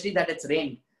 especially that it's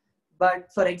rained.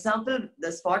 But for example,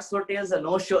 the spot swordtails are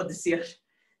no show this year.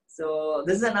 So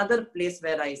this is another place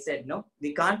where I said, no,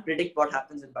 we can't predict what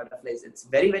happens with butterflies. It's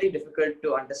very, very difficult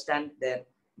to understand their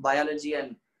biology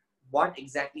and what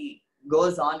exactly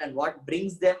goes on and what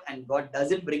brings them and what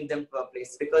doesn't bring them to a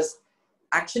place. Because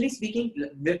actually speaking,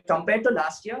 compared to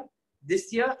last year,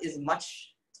 this year is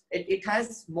much,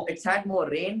 it's had more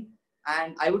rain,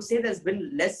 and I would say there's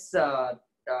been less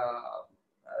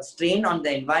strain on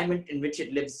the environment in which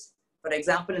it lives. For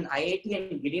example, in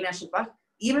IIT and Giri National Park,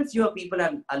 even fewer people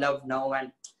are allowed now,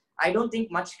 and I don't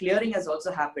think much clearing has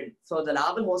also happened. So the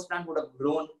larval host plant would have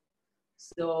grown.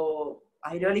 So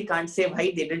I really can't say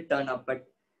why they didn't turn up, but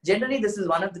generally this is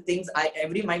one of the things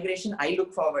every migration I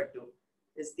look forward to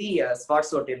is the spot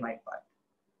swordtail night part.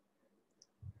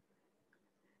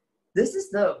 This is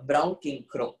the brown king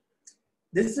crow.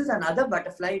 This is another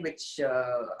butterfly which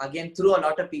again threw a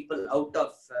lot of people out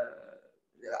of,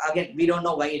 again, we don't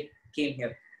know why it came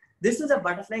here. This is a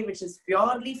butterfly which is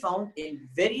purely found in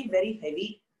very, very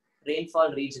heavy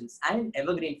rainfall regions and in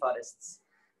evergreen forests.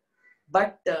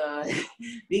 But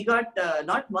we got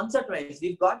not once or twice,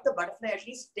 we've got the butterfly at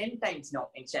least 10 times now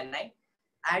in Chennai,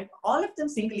 and all of them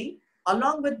singly,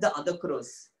 along with the other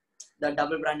crows, the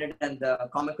double-branded and the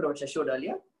common crow which I showed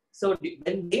earlier. So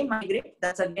when they migrate,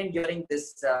 that's again during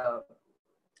this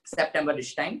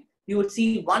September-ish time, you would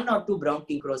see 1 or 2 brown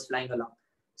king crows flying along.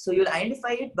 So you'll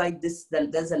identify it by this,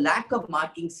 there's a lack of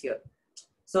markings here.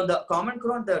 So the common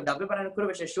crow, the double-branded crow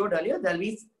which I showed earlier, there'll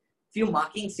be few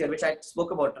markings here which I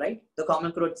spoke about, right? The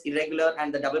common crow is irregular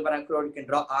and the double-branded crow you can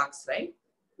draw arcs, right?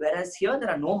 Whereas here there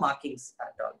are no markings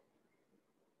at all.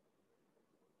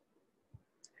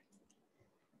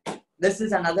 This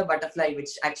is another butterfly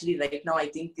which actually right now I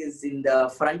think is in the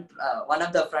front, one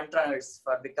of the front runners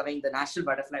for becoming the national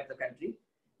butterfly of the country,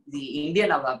 the Indian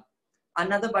Nawab.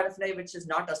 Another butterfly which is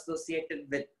not associated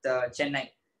with Chennai.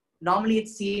 Normally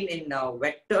it's seen in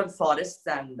wetter forests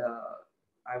and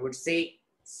I would say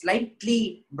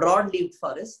slightly broad-leaved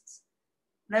forests.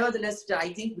 Nevertheless,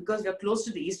 I think because we are close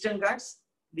to the Eastern Ghats,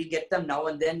 we get them now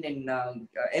and then in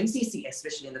MCC,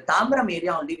 especially in the Tambaram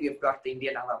area only we have got the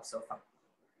Indian Nawab so far.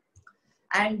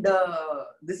 And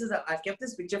this is, I've kept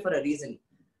this picture for a reason.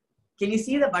 Can you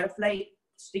see the butterfly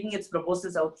sticking its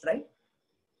proboscis out, right?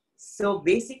 So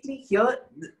basically here,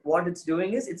 what it's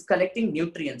doing is it's collecting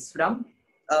nutrients from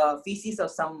feces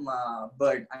of some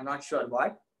bird. I'm not sure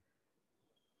what.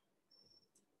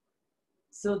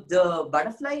 So the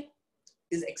butterfly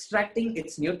is extracting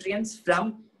its nutrients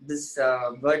from this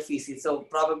bird feces. So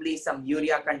probably some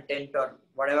urea content or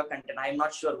whatever content. I'm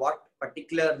not sure what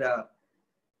particular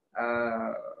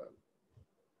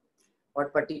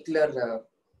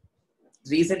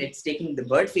reason it's taking the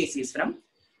bird feces from.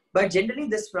 But generally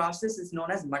this process is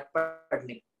known as mud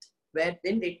puddling, where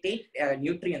then they take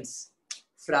nutrients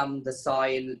from the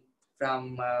soil,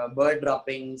 from bird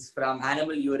droppings, from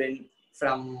animal urine,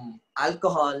 from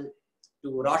alcohol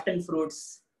to rotten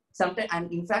fruits. Sometimes, and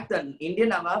in fact, the Indian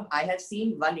Nawab, I have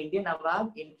seen one Indian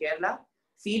Nawab in Kerala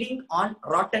feeding on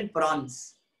rotten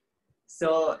prawns.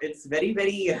 So it's very,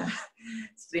 very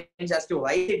strange as to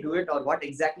why they do it or what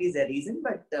exactly is the reason,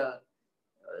 but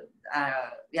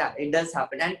yeah, it does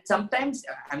happen. And sometimes,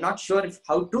 I'm not sure if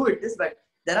how true it is, but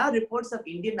there are reports of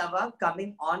Indian Nawab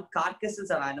coming on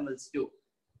carcasses of animals too.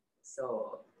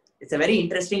 So it's a very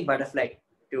interesting butterfly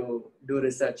to do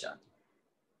research on.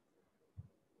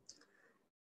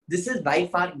 This is by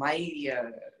far my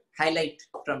highlight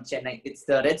from Chennai. It's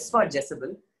the red spot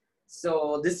Jezebel.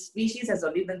 So this species has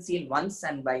only been seen once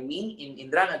and by me in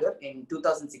Indranagar in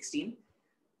 2016.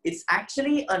 It's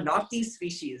actually a northeast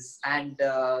species and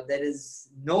there is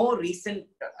no recent,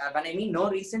 when I mean no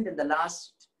recent, in the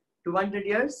last 200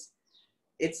 years,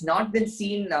 it's not been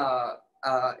seen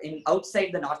in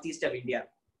outside the northeast of India.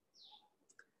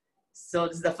 So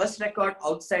this is the first record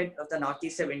outside of the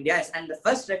northeast of India and the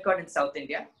first record in South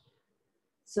India.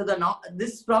 So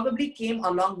this probably came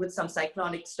along with some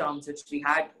cyclonic storms which we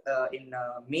had in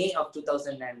May of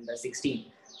 2016.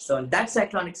 So in that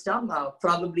cyclonic storm,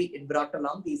 probably it brought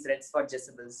along these red spot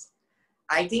Jezebels.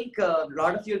 I think a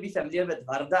lot of you will be familiar with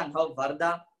Varda and how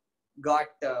Varda got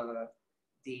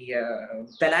the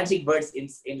pelagic birds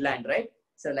inland, right?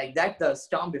 So like that, the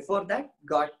storm before that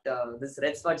got this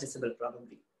red spot Jezebel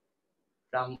probably.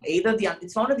 From either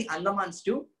it's found in the Andamans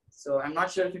too. So I'm not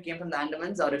sure if it came from the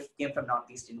Andamans or if it came from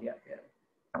Northeast India.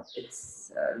 Yeah.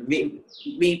 It's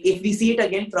if we see it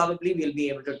again, probably we'll be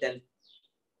able to tell.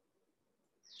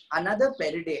 Another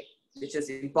Peridae, which is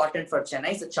important for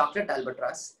Chennai, is a chocolate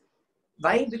albatross.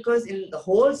 Why? Because in the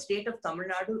whole state of Tamil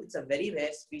Nadu, it's a very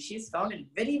rare species found in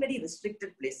very, very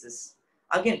restricted places.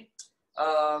 Again,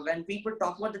 when people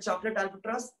talk about the chocolate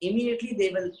albatross, immediately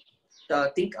they will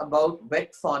think about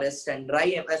wet forest and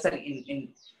dry,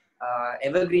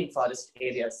 evergreen forest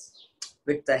areas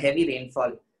with the heavy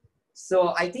rainfall.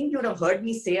 So I think you would have heard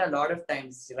me say a lot of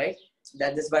times, right,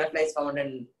 that this butterfly is found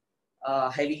in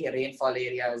heavy rainfall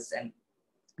areas and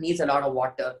needs a lot of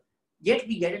water. Yet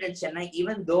we get it in Chennai,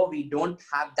 even though we don't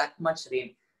have that much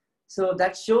rain. So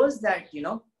that shows that, you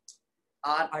know,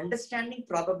 our understanding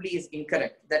probably is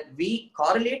incorrect, that we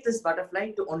correlate this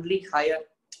butterfly to only higher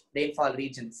rainfall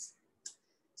regions.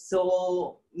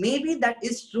 So maybe that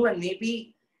is true, and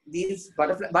maybe these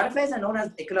butterflies are known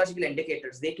as ecological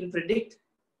indicators. They can predict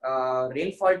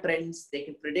rainfall trends, they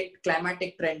can predict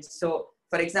climatic trends. So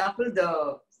for example,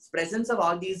 the presence of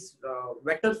all these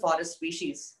wetter forest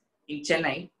species in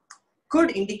Chennai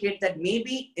could indicate that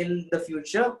maybe in the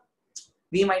future,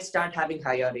 we might start having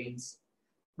higher rains.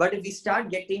 But if we start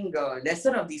getting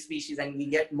lesser of these species and we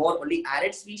get more only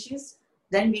arid species,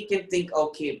 then we can think,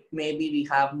 okay, maybe we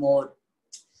have more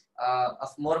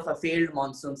of a failed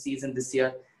monsoon season this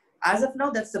year. As of now,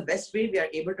 that's the best way we are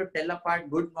able to tell apart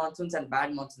good monsoons and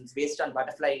bad monsoons based on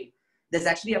butterfly. There's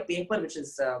actually a paper which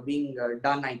is being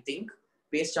done, I think,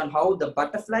 based on how the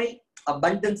butterfly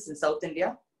abundance in South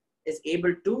India is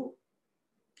able to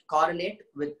correlate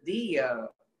with the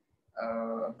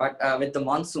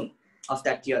monsoon of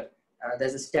that year.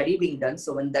 There's a study being done.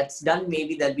 So when that's done,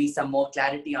 maybe there'll be some more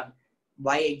clarity on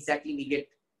why exactly we get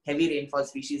heavy rainfall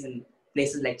species in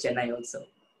places like Chennai also.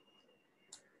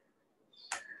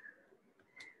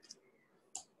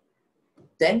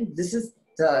 Then this is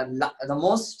the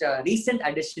most recent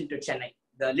addition to Chennai,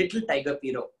 the little tiger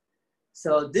Piro.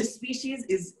 So this species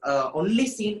is only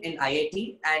seen in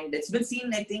IIT, and it's been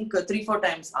seen, I think, 3-4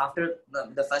 times after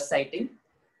the first sighting.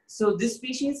 So this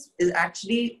species is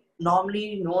actually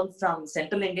normally known from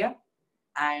central India,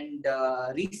 and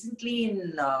recently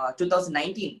in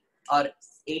 2019 or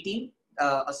 18,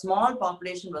 a small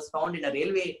population was found in a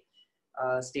railway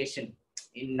station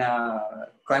in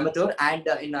Coimbatore and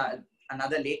in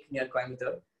another lake near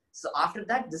Coimbatore. So after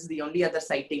that, this is the only other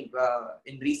sighting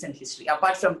in recent history,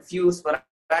 apart from few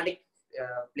sporadic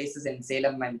places in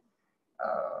Salem and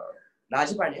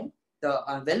Rajapalayam. The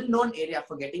well-known area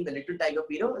for getting the little tiger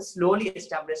Piro is slowly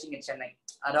establishing in Chennai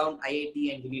around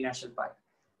IIT and Giri National Park.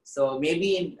 So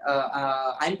maybe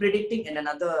I'm predicting in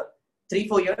another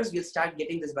 3-4 years, we'll start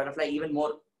getting this butterfly even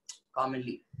more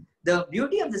commonly. The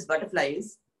beauty of this butterfly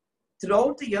is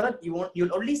throughout the year,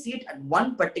 you'll only see it at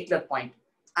one particular point.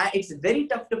 It's very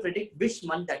tough to predict which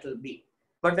month that will be.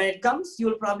 But when it comes,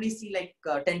 you'll probably see like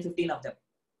 10-15 of them.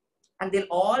 And they'll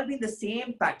all be in the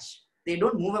same patch. They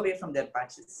don't move away from their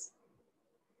patches.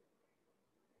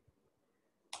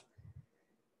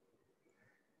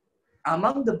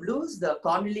 Among the blues, the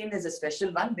cornelian is a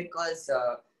special one because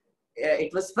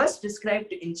it was first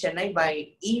described in Chennai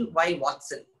by E.Y.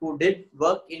 Watson, who did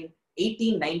work in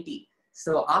 1890.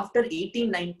 So after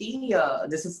 1890,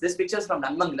 this picture is from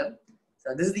Nanmangalam.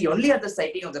 So this is the only other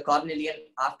sighting of the cornelian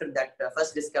after that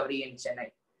first discovery in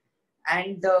Chennai.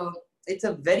 And it's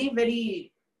a very,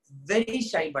 very, very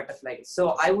shy butterfly.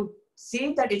 So I would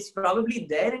say that it's probably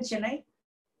there in Chennai,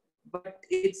 but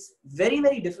it's very,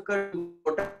 very difficult to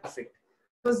photograph it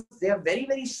because they are very,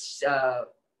 very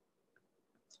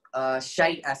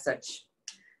shy as such.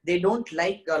 They don't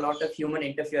like a lot of human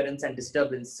interference and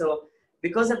disturbance. So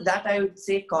because of that, I would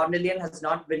say cornelian has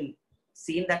not been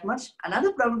seen that much.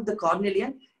 Another problem with the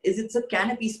cornelian is it's a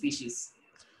canopy species.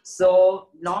 So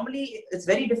normally it's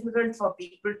very difficult for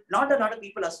people, not a lot of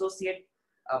people associate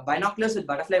binoculars with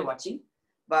butterfly watching,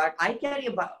 but I carry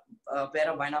a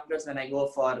pair of binoculars when I go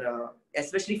for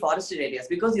especially forested areas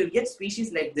because you'll get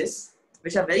species like this,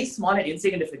 which are very small and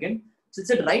insignificant. So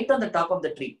it's right on the top of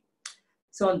the tree.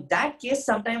 So in that case,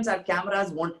 sometimes our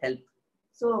cameras won't help.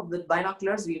 So with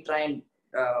binoculars, we try and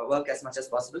work as much as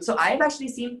possible. So I've actually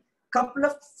seen couple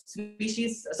of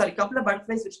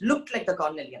butterflies which looked like the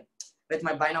cornelian with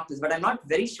my binoculars, but I'm not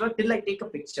very sure till I take a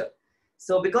picture.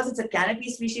 So because it's a canopy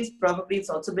species, probably it's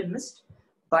also been missed.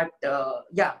 But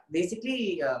yeah,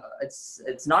 basically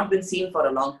it's not been seen for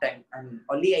a long time. And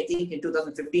only I think in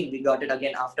 2015, we got it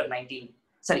again after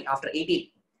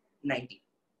 1890.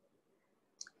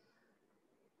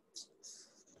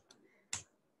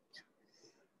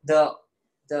 The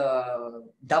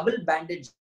double-banded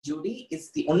Judy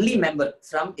is the only member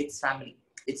from its family.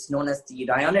 It's known as the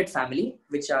Rhionid family,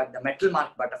 which are the metal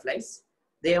mark butterflies.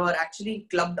 They were actually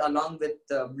clubbed along with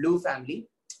the blue family,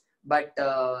 but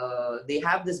they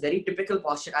have this very typical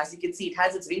posture. As you can see, it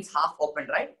has its wings half open,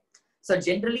 right? So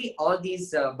generally, all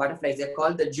these butterflies, they're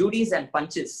called the Judys and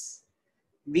Punches.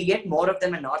 We get more of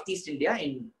them in Northeast India.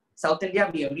 In South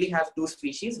India, we only have 2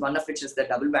 species, one of which is the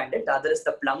double-banded, the other is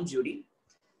the plum Judy.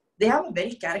 They have a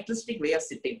very characteristic way of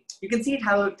sitting. You can see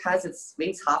how it has its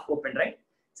wings half open, right?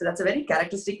 So that's a very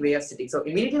characteristic way of sitting. So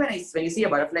immediately when you see a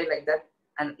butterfly like that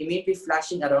and immediately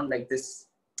flashing around like this,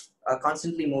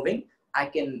 constantly moving, I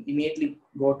can immediately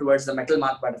go towards the metal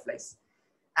mark butterflies.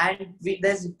 And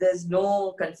there's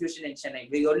no confusion in Chennai.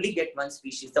 We only get one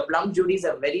species. The plum Judy is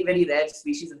a very, very rare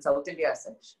species in South India as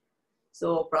such.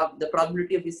 So the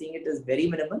probability of you seeing it is very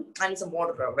minimal, and it's a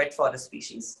more wet forest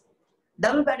species.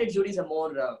 Double-banded Judy is a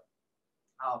more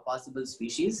possible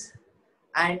species.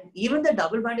 And even the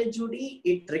double-banded Judy,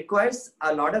 it requires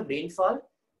a lot of rainfall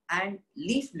and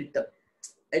leaf litter.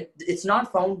 It's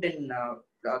not found in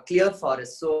clear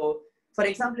forest. So, for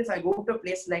example, if I go to a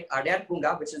place like Adyar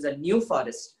Punga, which is a new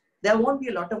forest, there won't be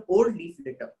a lot of old leaf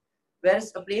litter.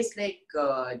 Whereas a place like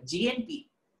GNP,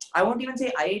 I won't even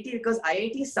say IIT, because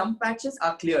IIT, some patches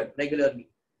are cleared regularly.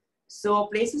 So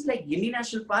places like Gili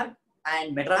National Park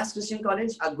and Madras Christian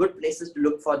College are good places to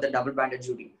look for the double-banded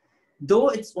Judy. Though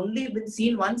it's only been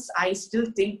seen once, I still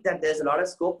think that there's a lot of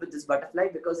scope with this butterfly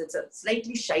because it's a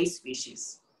slightly shy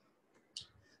species.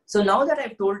 So now that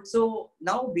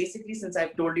now basically since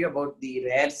I've told you about the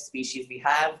rare species we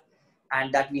have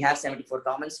and that we have 74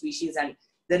 common species, and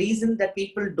the reason that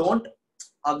people don't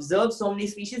observe so many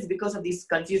species because of these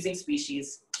confusing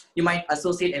species, you might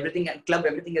associate everything and club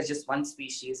everything as just one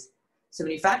species. So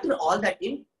when you factor all that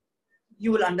in,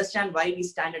 you will understand why we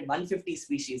stand at 150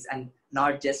 species and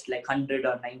not just like 100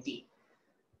 or 90.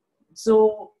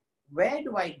 So where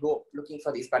do I go looking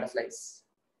for these butterflies?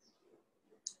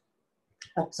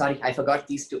 Oh, sorry, I forgot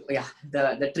these two. Yeah,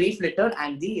 the tree flitter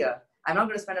and the, I'm not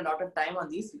going to spend a lot of time on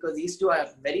these because these two are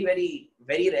very, very,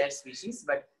 very rare species,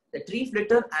 but the tree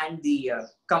flitter and the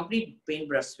complete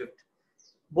paintbrush swift.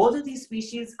 Both of these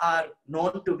species are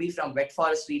known to be from wet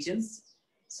forest regions.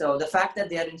 So the fact that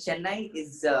they are in Chennai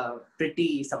is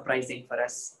pretty surprising for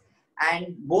us.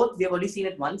 And both, we have only seen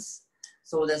it once.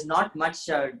 So there's not much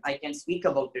I can speak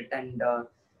about it. And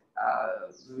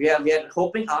we are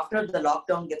hoping after the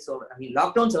lockdown gets over, I mean,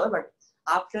 lockdown's over, but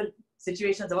after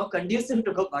situations are more conducive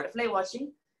to go butterfly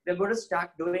watching, we're going to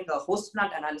start doing a host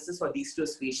plant analysis for these two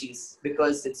species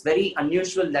because it's very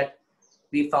unusual that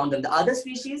we found them. The other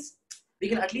species, we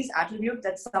can at least attribute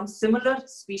that some similar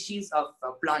species of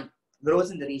plant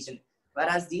grows in the region.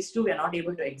 Whereas these two, we are not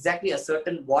able to exactly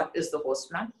ascertain what is the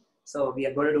host plant. So we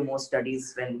are going to do more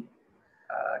studies when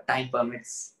time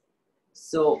permits.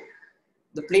 So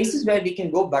the places where we can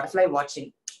go butterfly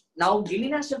watching. Now, Gili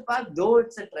National Park, though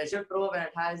it's a treasure trove and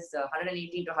it has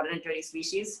 118 to 120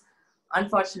 species,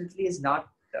 unfortunately is not,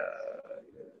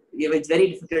 it's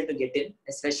very difficult to get in,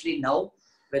 especially now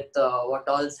with what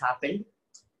all has happened.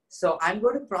 So I'm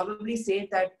going to probably say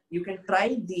that you can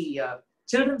try the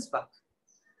Children's Park.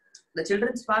 The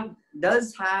Children's Park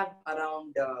does have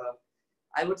around,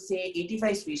 I would say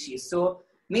 85 species. So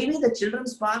maybe the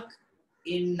Children's Park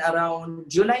in around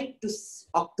July to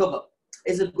October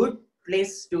is a good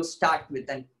place to start with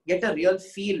and get a real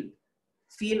feel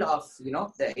of,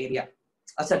 the area.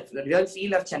 Sorry, the real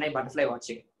feel of Chennai butterfly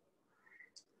watching.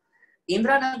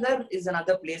 Indranagar is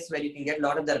another place where you can get a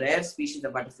lot of the rare species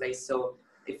of butterflies. So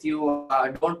if you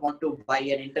don't want to buy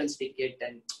an entrance ticket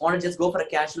and want to just go for a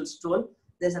casual stroll,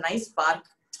 there's a nice park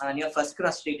near First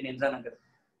Cross Street in Indranagar.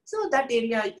 So that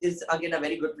area is again a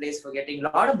very good place for getting a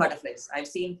lot of butterflies. I've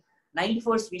seen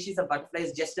 94 species of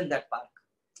butterflies just in that park.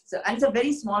 So, and it's a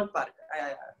very small park.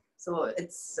 So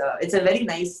it's a very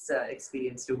nice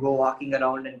experience to go walking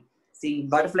around and seeing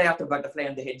butterfly after butterfly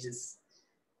on the hedges.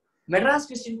 Madras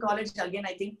Christian College, again,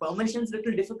 I think permission's a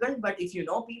little difficult, but if you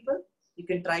know people, you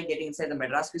can try getting inside the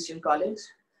Madras Christian College.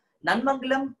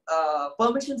 Nanmangalam,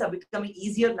 permissions are becoming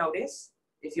easier nowadays.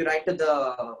 If you write to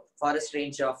the Forest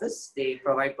Range Office, they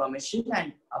provide permission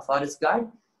and a forest guard.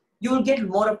 You will get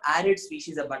more of arid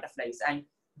species of butterflies. And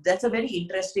that's a very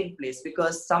interesting place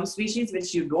because some species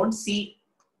which you don't see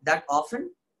that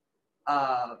often,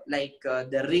 like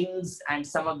the rings and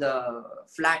some of the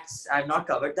flats, I have not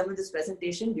covered them in this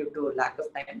presentation due to lack of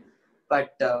time.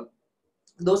 But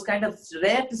those kind of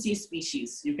rare to see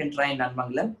species, you can try in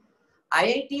Nanmangalam.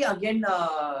 IIT, again,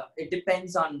 it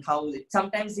depends on how,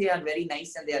 sometimes they are very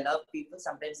nice and they love people,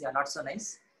 sometimes they are not so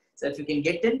nice. So if you can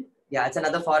get in, yeah, it's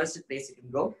another forested place you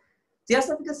can go.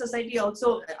 Theosophical Society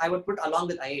also, I would put along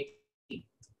with IIT.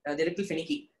 They're a little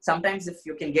finicky. Sometimes if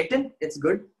you can get in, it's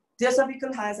good.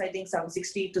 Theosophical has, I think, some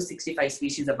 60 to 65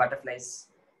 species of butterflies.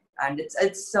 And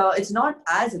it's not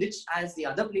as rich as the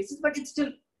other places, but it's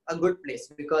still a good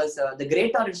place because the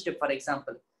great orange tip, for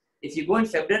example, if you go in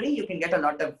February, you can get a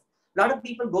lot of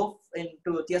people go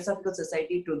into Theosophical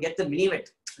Society to get the minivet,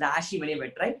 the ashy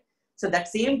minivet, right? So that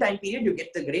same time period, you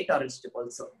get the great orange tip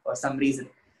also for some reason.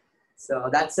 So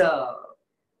that's a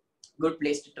good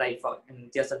place to try for in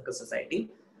Theosophical Society.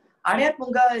 Adiyar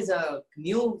Punga is a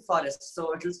new forest,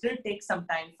 so it will still take some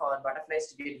time for butterflies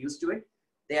to get used to it.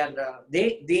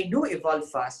 They do evolve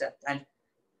faster and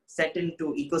set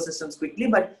into ecosystems quickly,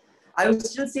 but I would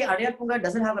still say Adiyar Punga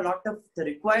doesn't have a lot of the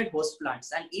required host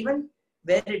plants, and even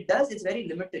where it does, it's very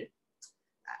limited.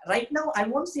 Right now, I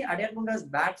won't say Adiyar Punga is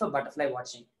bad for butterfly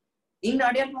watching. In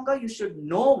Adiyar Punga, you should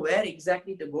know where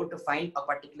exactly to go to find a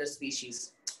particular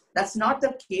species. That's not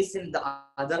the case in the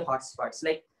other hotspots.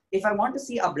 Like if I want to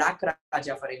see a black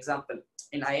Raja, for example,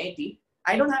 in IIT,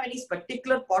 I don't have any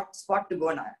particular spot to go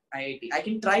in IIT. I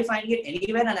can try finding it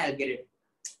anywhere and I'll get it.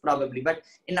 probably. But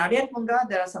in Adyarpunga,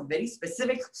 there are some very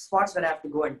specific spots where I have to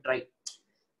go and try.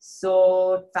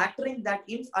 So factoring that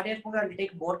in, Adyarpunga will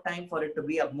take more time for it to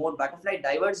be a more butterfly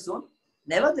diverse zone.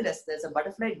 Nevertheless, there's a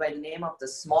butterfly by the name of the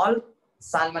small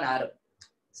salmon Arab.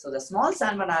 So the small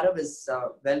salmon Arab is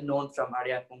well known from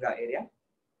Adyarpunga area.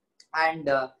 And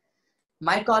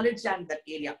my college and that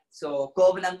area, so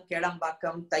Kovalam,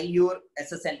 Kedambakam, Tayyur,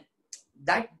 SSN,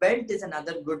 that belt is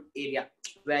another good area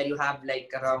where you have like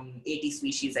around 80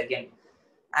 species again.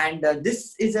 And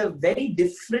this is a very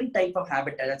different type of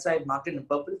habitat. That's why I marked it in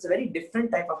purple. It's a very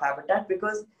different type of habitat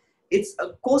because it's a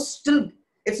coastal,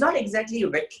 it's not exactly a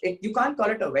wet, you can't call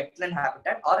it a wetland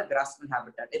habitat or a grassland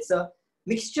habitat. It's a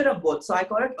mixture of both. So I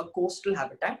call it a coastal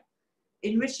habitat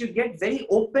in which you get very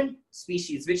open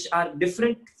species, which are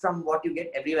different from what you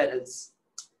get everywhere else.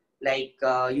 Like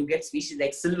you get species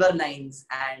like silver lines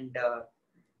and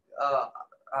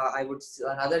I would say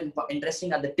another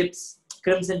interesting are the tips,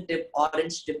 crimson tip,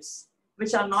 orange tips,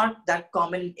 which are not that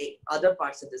common in other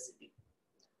parts of the city.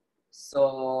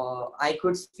 So I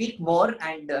could speak more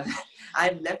and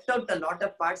I've left out a lot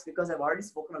of parts because I've already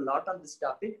spoken a lot on this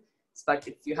topic. But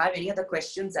if you have any other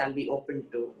questions, I'll be open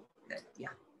to that. Yeah.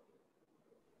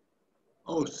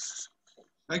 Oh,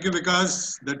 thank you,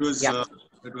 Vikas. That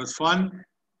was fun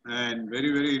and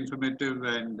very, very informative.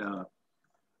 And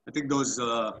I think those,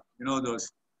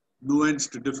 those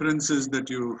nuanced differences that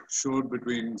you showed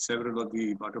between several of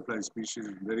the butterfly species,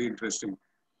 very interesting.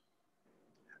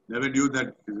 Never knew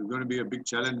that it was going to be a big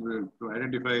challenge to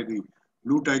identify the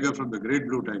blue tiger from the great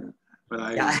blue tiger. But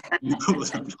I knew it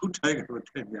was a blue tiger. But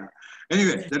yeah.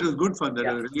 Anyway, that was good fun. That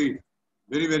was really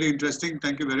very, very interesting.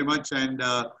 Thank you very much. And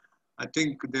I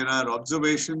think there are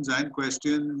observations and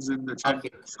questions in the chat. Okay.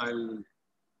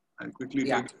 I'll quickly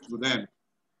take it to them.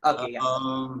 Okay.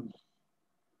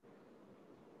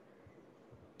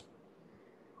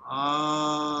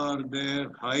 Are there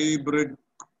hybrid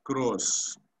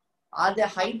crows? Are there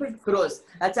hybrid crows?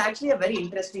 That's actually a very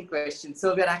interesting question.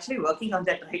 So we're actually working on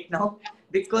that right now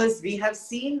because we have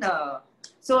seen,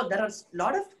 so there are a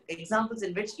lot of examples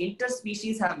in which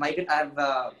interspecies have migrated,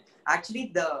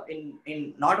 actually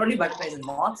in not only butterflies and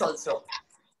moths also,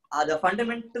 the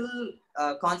fundamental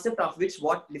concept of which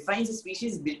what defines a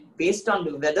species based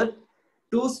on whether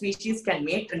two species can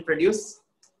mate and produce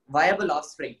viable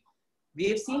offspring. We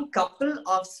have seen couple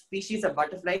of species of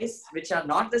butterflies which are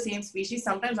not the same species,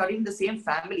 sometimes not even the same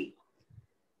family,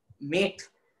 mate.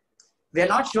 We are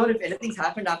not sure if anything's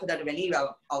happened after that, if any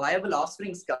viable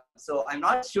offsprings come. So I'm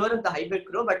not sure of the hybrid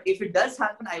crow, but if it does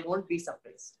happen, I won't be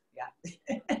surprised.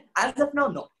 Yeah. As of now,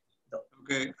 no.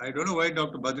 Okay. I don't know why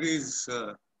Dr. Badri is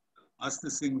asked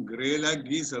this in grey lag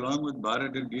geese along with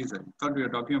bar-headed geese. I thought we were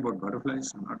talking about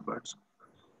butterflies and not birds.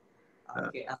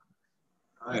 Okay.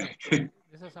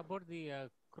 This is about the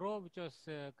crow which was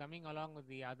coming along with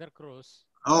the other crows.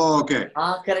 Oh, okay.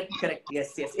 Correct.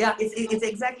 Yes. Yeah, it's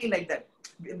exactly like that.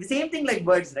 Same thing like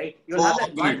birds, right? You'll have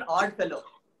that one odd fellow.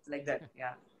 It's like that.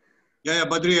 Yeah. Yeah,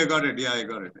 Badri, I got it. Yeah, I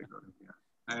got it. Yeah,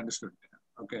 I understood.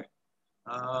 Okay.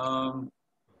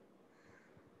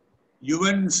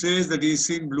 Yuvan says that he's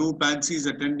seen blue pansies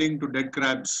attending to dead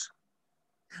crabs.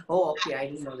 Oh, okay. I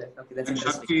didn't know that. Okay, that's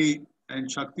interesting.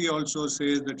 Shakti also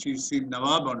says that she's seen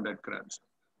Nawab on dead crabs.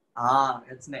 Ah,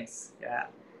 that's nice. Yeah.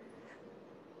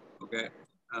 Okay.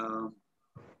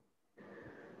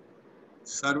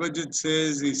 Sarvajit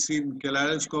says he's seen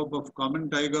kaleidoscope of common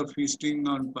tiger feasting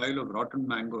on pile of rotten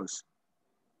mangoes.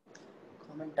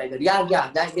 Common tiger.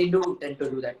 Yeah. That they do tend to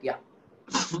do that. Yeah.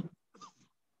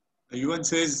 Yuvan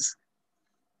says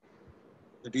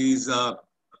that he's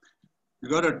you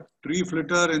got a tree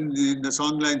flitter in the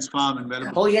Songlines farm in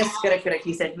Wellington. Oh yes, correct.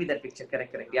 He sent me that picture.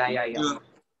 Correct.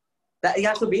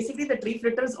 Yeah. So basically, the tree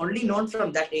flitter is only known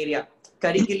from that area.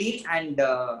 Karigili and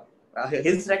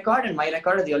his record and my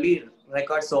record are the only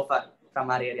records so far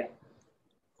from our area.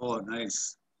 Oh,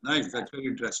 nice. That's very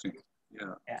interesting.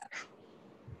 Yeah.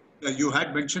 You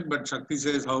had mentioned, but Shakti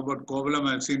says, how about Kovalam?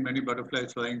 I've seen many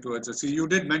butterflies flying towards us. See, you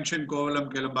did mention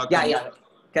Kovalam, Kelambakam. Yeah.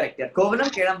 Correct. Yeah. Kovalam,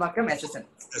 Kedambakam, SSN.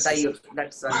 Tayyur.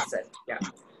 That's what I said. Yeah.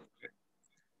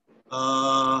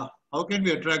 How can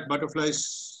we attract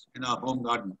butterflies in our home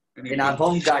garden? In our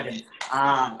home garden.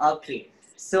 Okay.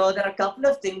 So there are a couple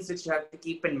of things which you have to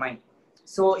keep in mind.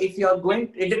 So if you're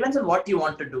going, it depends on what you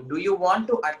want to do. Do you want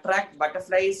to attract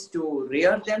butterflies to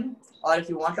rear them, or if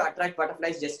you want to attract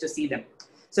butterflies just to see them?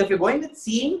 So if you're going with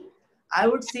seeing, I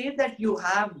would say that you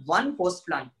have one host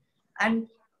plant. And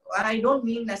I don't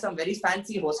mean as some very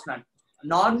fancy host plant.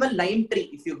 Normal lime tree,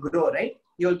 if you grow, right,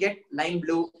 you'll get lime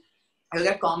blue, you'll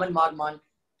get common marmon,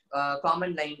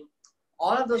 common lime.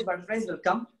 All of those butterflies will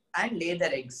come and lay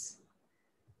their eggs.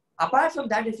 Apart from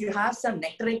that, if you have some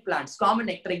nectaring plants, common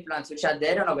nectaring plants, which are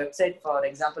there on a website, for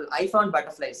example, I Found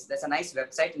Butterflies. There's a nice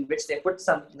website in which they put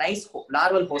some nice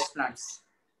larval host plants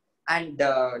and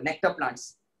nectar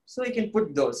plants. So you can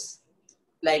put those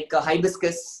like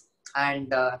hibiscus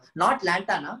and not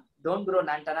lantana. Don't grow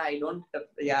lantana. I don't,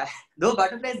 yeah. Though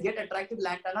butterflies get attracted to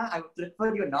lantana, I would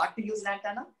prefer you not to use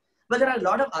lantana. But there are a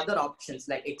lot of other options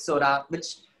like Ixora,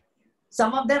 which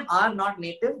some of them are not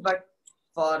native, but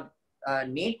for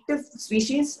native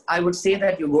species, I would say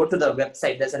that you go to the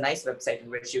website. There's a nice website in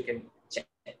which you can check.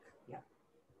 Yeah.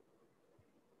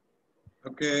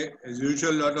 Okay, as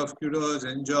usual, lot of kudos,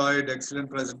 enjoyed, excellent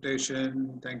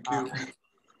presentation. Thank you.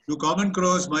 Do common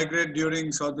crows migrate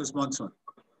during southwest monsoon?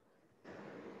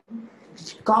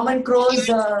 Common crows,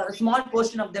 a small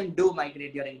portion of them do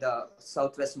migrate during the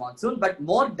southwest monsoon, but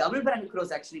more double-banded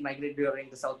crows actually migrate during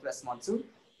the southwest monsoon.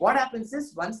 What happens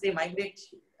is once they migrate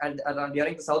around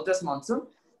during the southwest monsoon,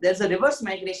 there's a reverse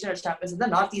migration which happens in the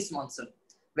northeast monsoon,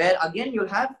 where again you'll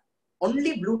have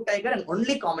only blue tiger and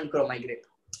only common crow migrate.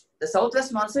 The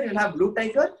southwest monsoon, you'll have blue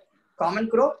tiger, common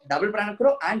crow, double-banded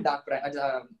crow, and dark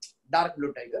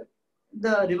blue tiger.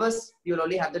 The reverse, you'll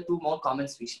only have the two more common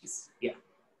species. Yeah.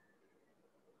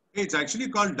 It's actually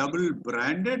called double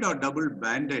branded or double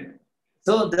banded.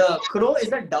 So the crow is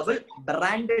a double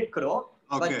branded crow,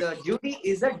 Okay. but the jury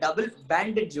is a double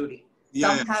banded jury.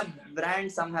 Yeah, Some have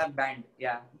brand, some have band.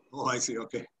 Yeah. Oh, I see.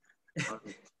 Okay.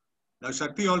 Okay. Now,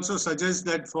 Shakti also suggests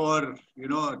that for,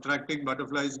 attracting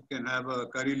butterflies, you can have a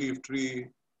curry leaf tree,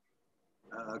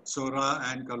 Xora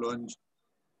and Kalonj.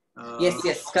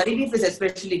 Yes. Curry leaf is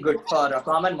especially good for a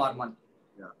common Mormon.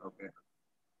 Yeah, okay.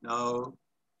 Now,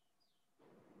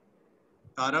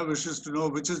 Tara wishes to know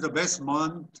which is the best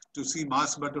month to see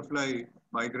mass butterfly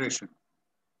migration.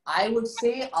 I would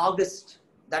say August.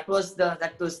 That was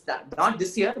not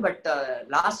this year, but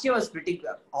last year was pretty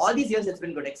good. All these years it's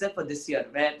been good, except for this year.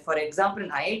 Where, for example,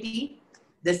 in IIT,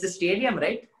 there's the stadium,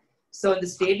 right? So in the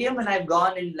stadium, when I've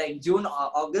gone in like June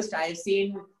or August, I've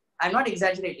seen, I'm not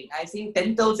exaggerating, I've seen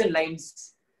 10,000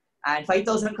 limes and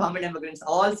 5,000 common immigrants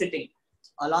all sitting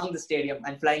along the stadium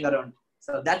and flying around.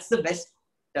 So that's the best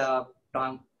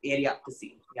area to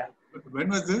see. Yeah. When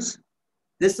was this?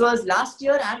 This was last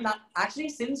year and actually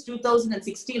since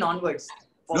 2016 onwards.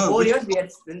 For 4 years we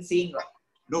had been seeing.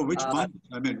 No, which month?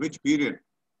 I mean, which period?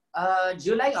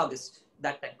 July, August,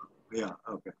 that time. Yeah,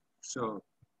 okay. So,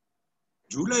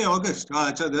 July, August.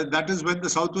 So that is when the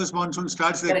southwest monsoon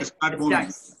starts. They start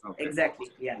moving. Okay. Exactly,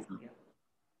 yeah.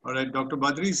 All right, Dr.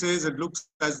 Badri says it looks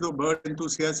as though bird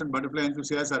enthusiasts and butterfly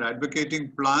enthusiasts are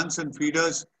advocating plants and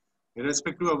feeders,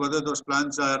 irrespective of whether those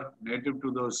plants are native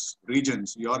to those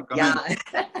regions. Your comment?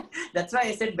 Yeah, that's why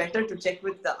I said better to check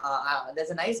with the, there's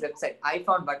a nice website, I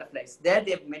Found Butterflies. There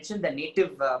they've mentioned the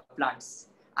native plants.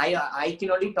 I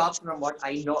can only talk from what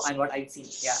I know and what I've seen.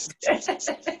 Yeah. Yeah,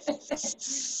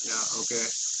 okay.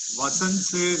 Vasan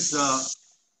says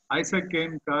Isaac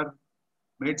Kar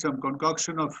made some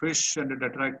concoction of fish and it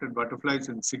attracted butterflies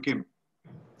in Sikkim.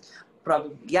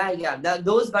 Probably, yeah.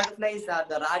 Those butterflies are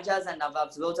the Rajas and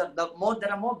Nawabs. Those are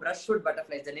there are more brushwood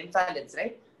butterflies, the nymphalids,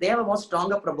 right? They have a more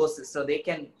stronger proboscis, so they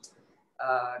can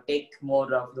take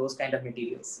more of those kind of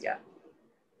materials. Yeah.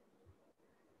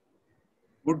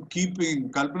 Would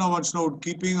Kalpana wants to know, would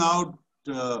keeping out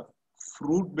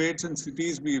fruit baits in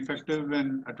cities be effective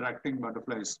in attracting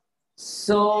butterflies?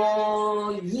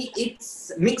 So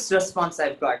it's mixed response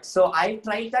I've got. So I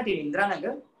tried that in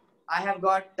Indranagar. I have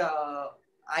got,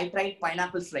 I tried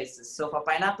pineapple slices. So for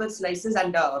pineapple slices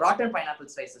and rotten pineapple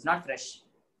slices, not fresh.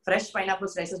 Fresh pineapple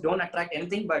slices don't attract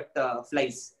anything but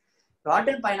flies.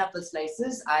 Rotten pineapple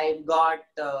slices, I've got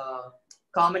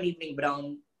common evening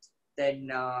brown, then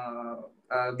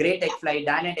great egg fly,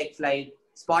 Danite egg fly,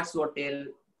 spot swordtail,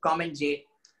 common jade.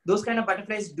 Those kind of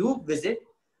butterflies do visit,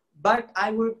 but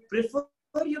I would prefer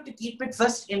you to keep it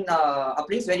first in a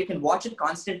place where you can watch it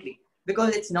constantly,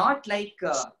 because it's not like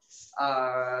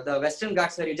the Western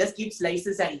Ghats where you just keep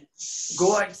slices and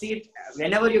go and see it.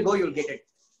 Whenever you go, you'll get it.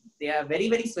 They are very,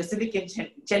 very specific in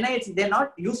Chennai. They're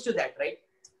not used to that, right?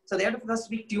 So they have to first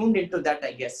be tuned into that,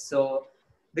 I guess. So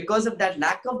because of that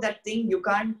lack of that thing, you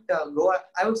can't go.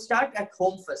 I would start at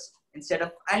home first instead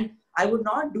of, and I would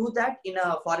not do that in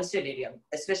a forested area,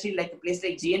 especially like a place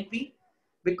like GNP,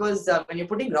 because when you're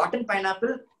putting rotten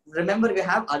pineapple, remember we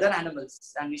have other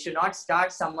animals and we should not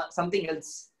start something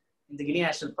else in the Guinea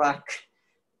National Park.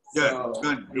 Yeah,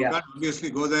 you can't obviously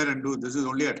go there and do this is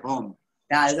only at home.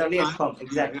 Yeah, it's only at home,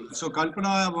 exactly. Yeah. So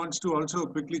Kalpana wants to also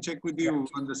quickly check with you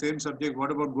on the same subject. What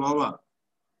about guava?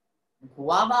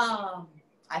 Guava,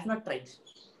 I've not tried.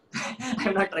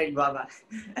 I've not tried guava.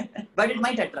 But it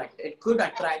might attract. It could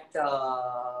attract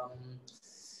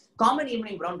common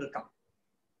evening brown will come.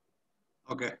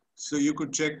 Okay. So you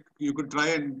could check, you could try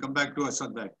and come back to us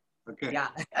on that. Okay. Yeah.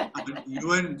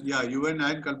 You and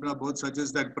Kalpana both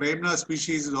suggest that Premna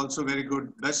species is also very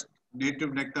good. Best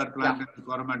native nectar plant in the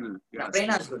Coromandel. Yeah,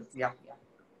 Premna is good. Yeah.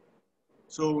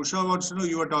 So Usha wants to know,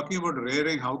 you were talking about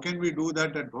rearing. How can we do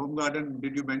that at home garden?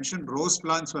 Did you mention rose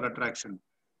plants for attraction?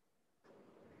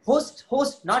 Host,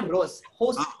 not rose.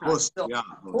 Host plants. Host, So yeah.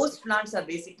 host plants are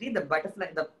basically the butterfly,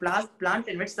 the plant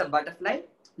in which the butterfly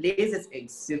lays its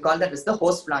eggs. You call that as the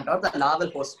host plant or the larval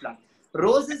host plant.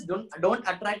 Roses don't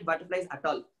attract butterflies at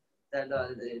all.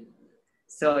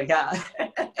 So yeah.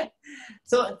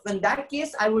 So in that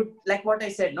case, I would, like what I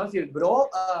said, if you grow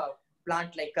a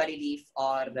plant like curry leaf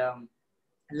or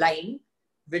lime,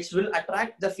 which will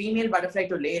attract the female butterfly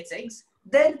to lay its eggs,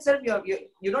 then itself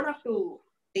you don't have to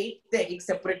take the egg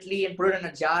separately and put it in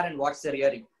a jar and watch the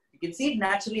rearing. You can see it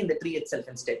naturally in the tree itself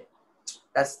instead.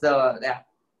 That's Yeah.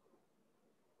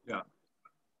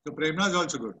 So Premna is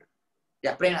also good.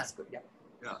 Yeah, Premna is good. Yeah.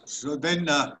 Yeah. So then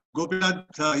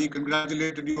Gopinath, he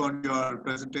congratulated you on your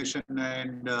presentation,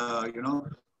 and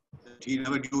he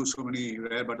never knew so many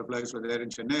rare butterflies were there in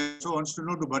Chennai. So wants to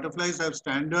know, do butterflies have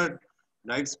standard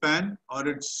lifespan or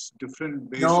it's different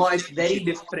based? No, it's very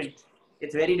different.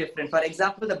 It's very different. For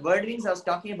example, the bird wings I was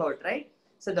talking about, right?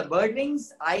 So the bird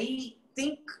wings, I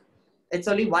think it's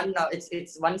only one.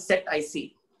 It's one set I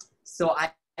see. So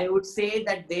I would say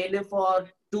that they live for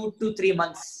 2 to 3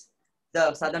 months.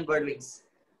 The southern bird wings,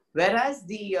 whereas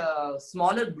the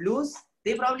smaller blues,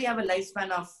 they probably have a lifespan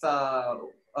of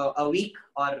a week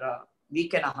or a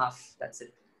week and a half. That's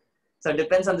it. So it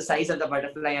depends on the size of the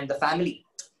butterfly and the family.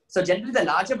 So generally, the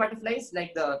larger butterflies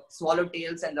like the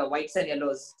swallowtails and the whites and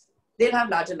yellows, they'll have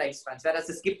larger lifespans, whereas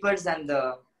the skippers and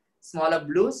the smaller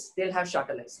blues, they'll have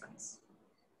shorter lifespans.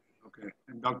 Okay.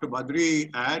 And Dr. Badri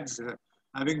adds,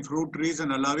 having fruit trees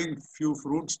and allowing few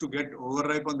fruits to get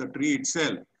overripe on the tree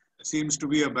itself seems to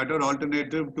be a better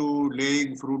alternative to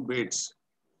laying fruit baits.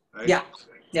 Right?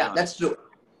 Yeah, that's true.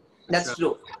 That's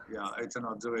true. Yeah, it's an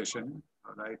observation.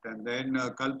 All right. And then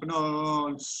Kalpana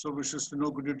also wishes to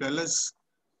know, could you tell us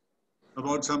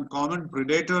about some common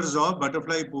predators of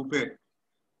butterfly pupae?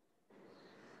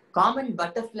 Common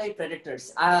butterfly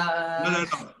predators. No.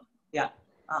 Yeah.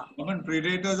 Common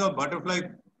predators of butterfly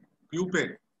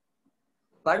pupae.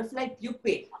 Butterfly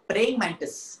pupae, praying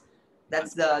mantis.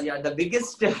 That's the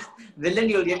biggest villain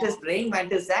you'll get is praying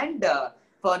mantis. And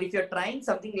for if you're trying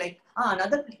something like,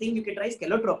 another thing you can try is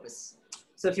Calotropis.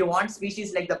 So if you want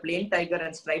species like the plain tiger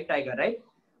and striped tiger, right?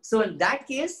 So in that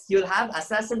case, you'll have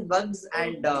assassin bugs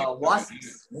and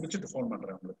wasps.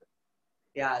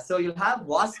 Yeah, so you'll have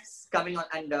wasps coming on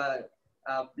and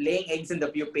laying eggs in the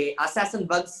pupae. Assassin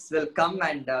bugs will come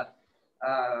and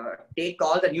take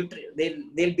all the nutrients.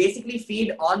 They'll basically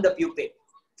feed on the pupae.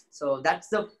 So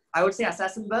that's I would say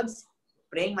assassin bugs,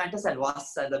 praying mantis and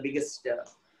wasps are the biggest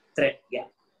threat. Yeah.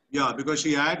 Yeah, because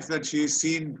she adds that she's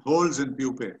seen holes in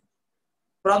pupae.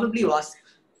 Probably wasp.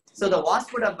 So the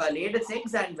wasp would have laid its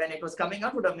eggs, and when it was coming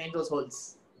out, would have made those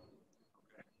holes.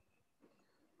 Okay.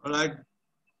 All right.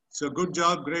 So good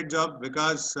job, great job,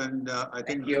 Vikas. And I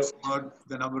think that's about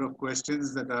the number of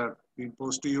questions that are being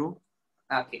posed to you.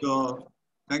 Okay. So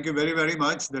thank you very, very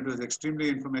much. That was extremely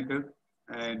informative.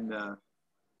 And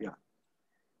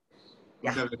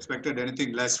Wouldn't have expected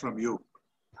anything less from you.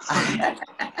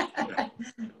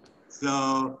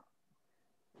 So,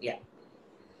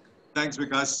 thanks,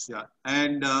 Vikas. Yeah.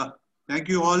 And thank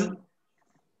you all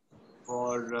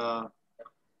for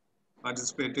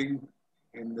participating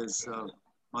in this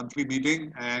monthly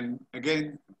meeting. And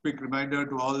again, quick reminder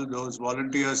to all those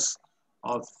volunteers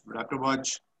of Raptor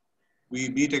Watch. We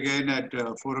meet again at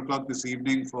 4 o'clock this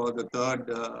evening for the third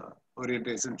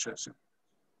orientation session.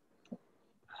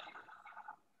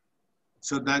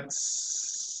 So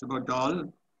that's about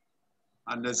all,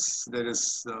 unless there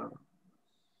is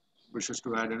wishes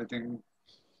to add anything.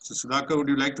 So Sudhakar, would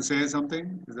you like to say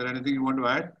something? Is there anything you want to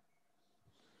add?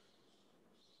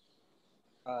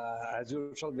 As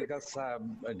usual, Vikas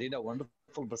did a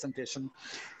wonderful presentation.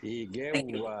 He gave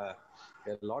a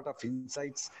lot of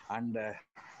insights, and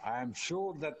I am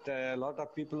sure that a lot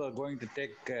of people are going to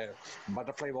take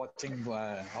butterfly watching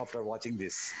after watching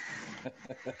this.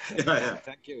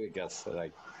 Thank you, Vikas.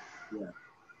 Right.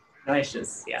 No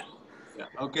issues. Yeah.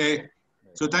 Okay.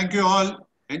 So thank you all.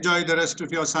 Enjoy the rest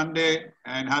of your Sunday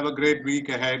and have a great week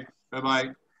ahead. Bye-bye.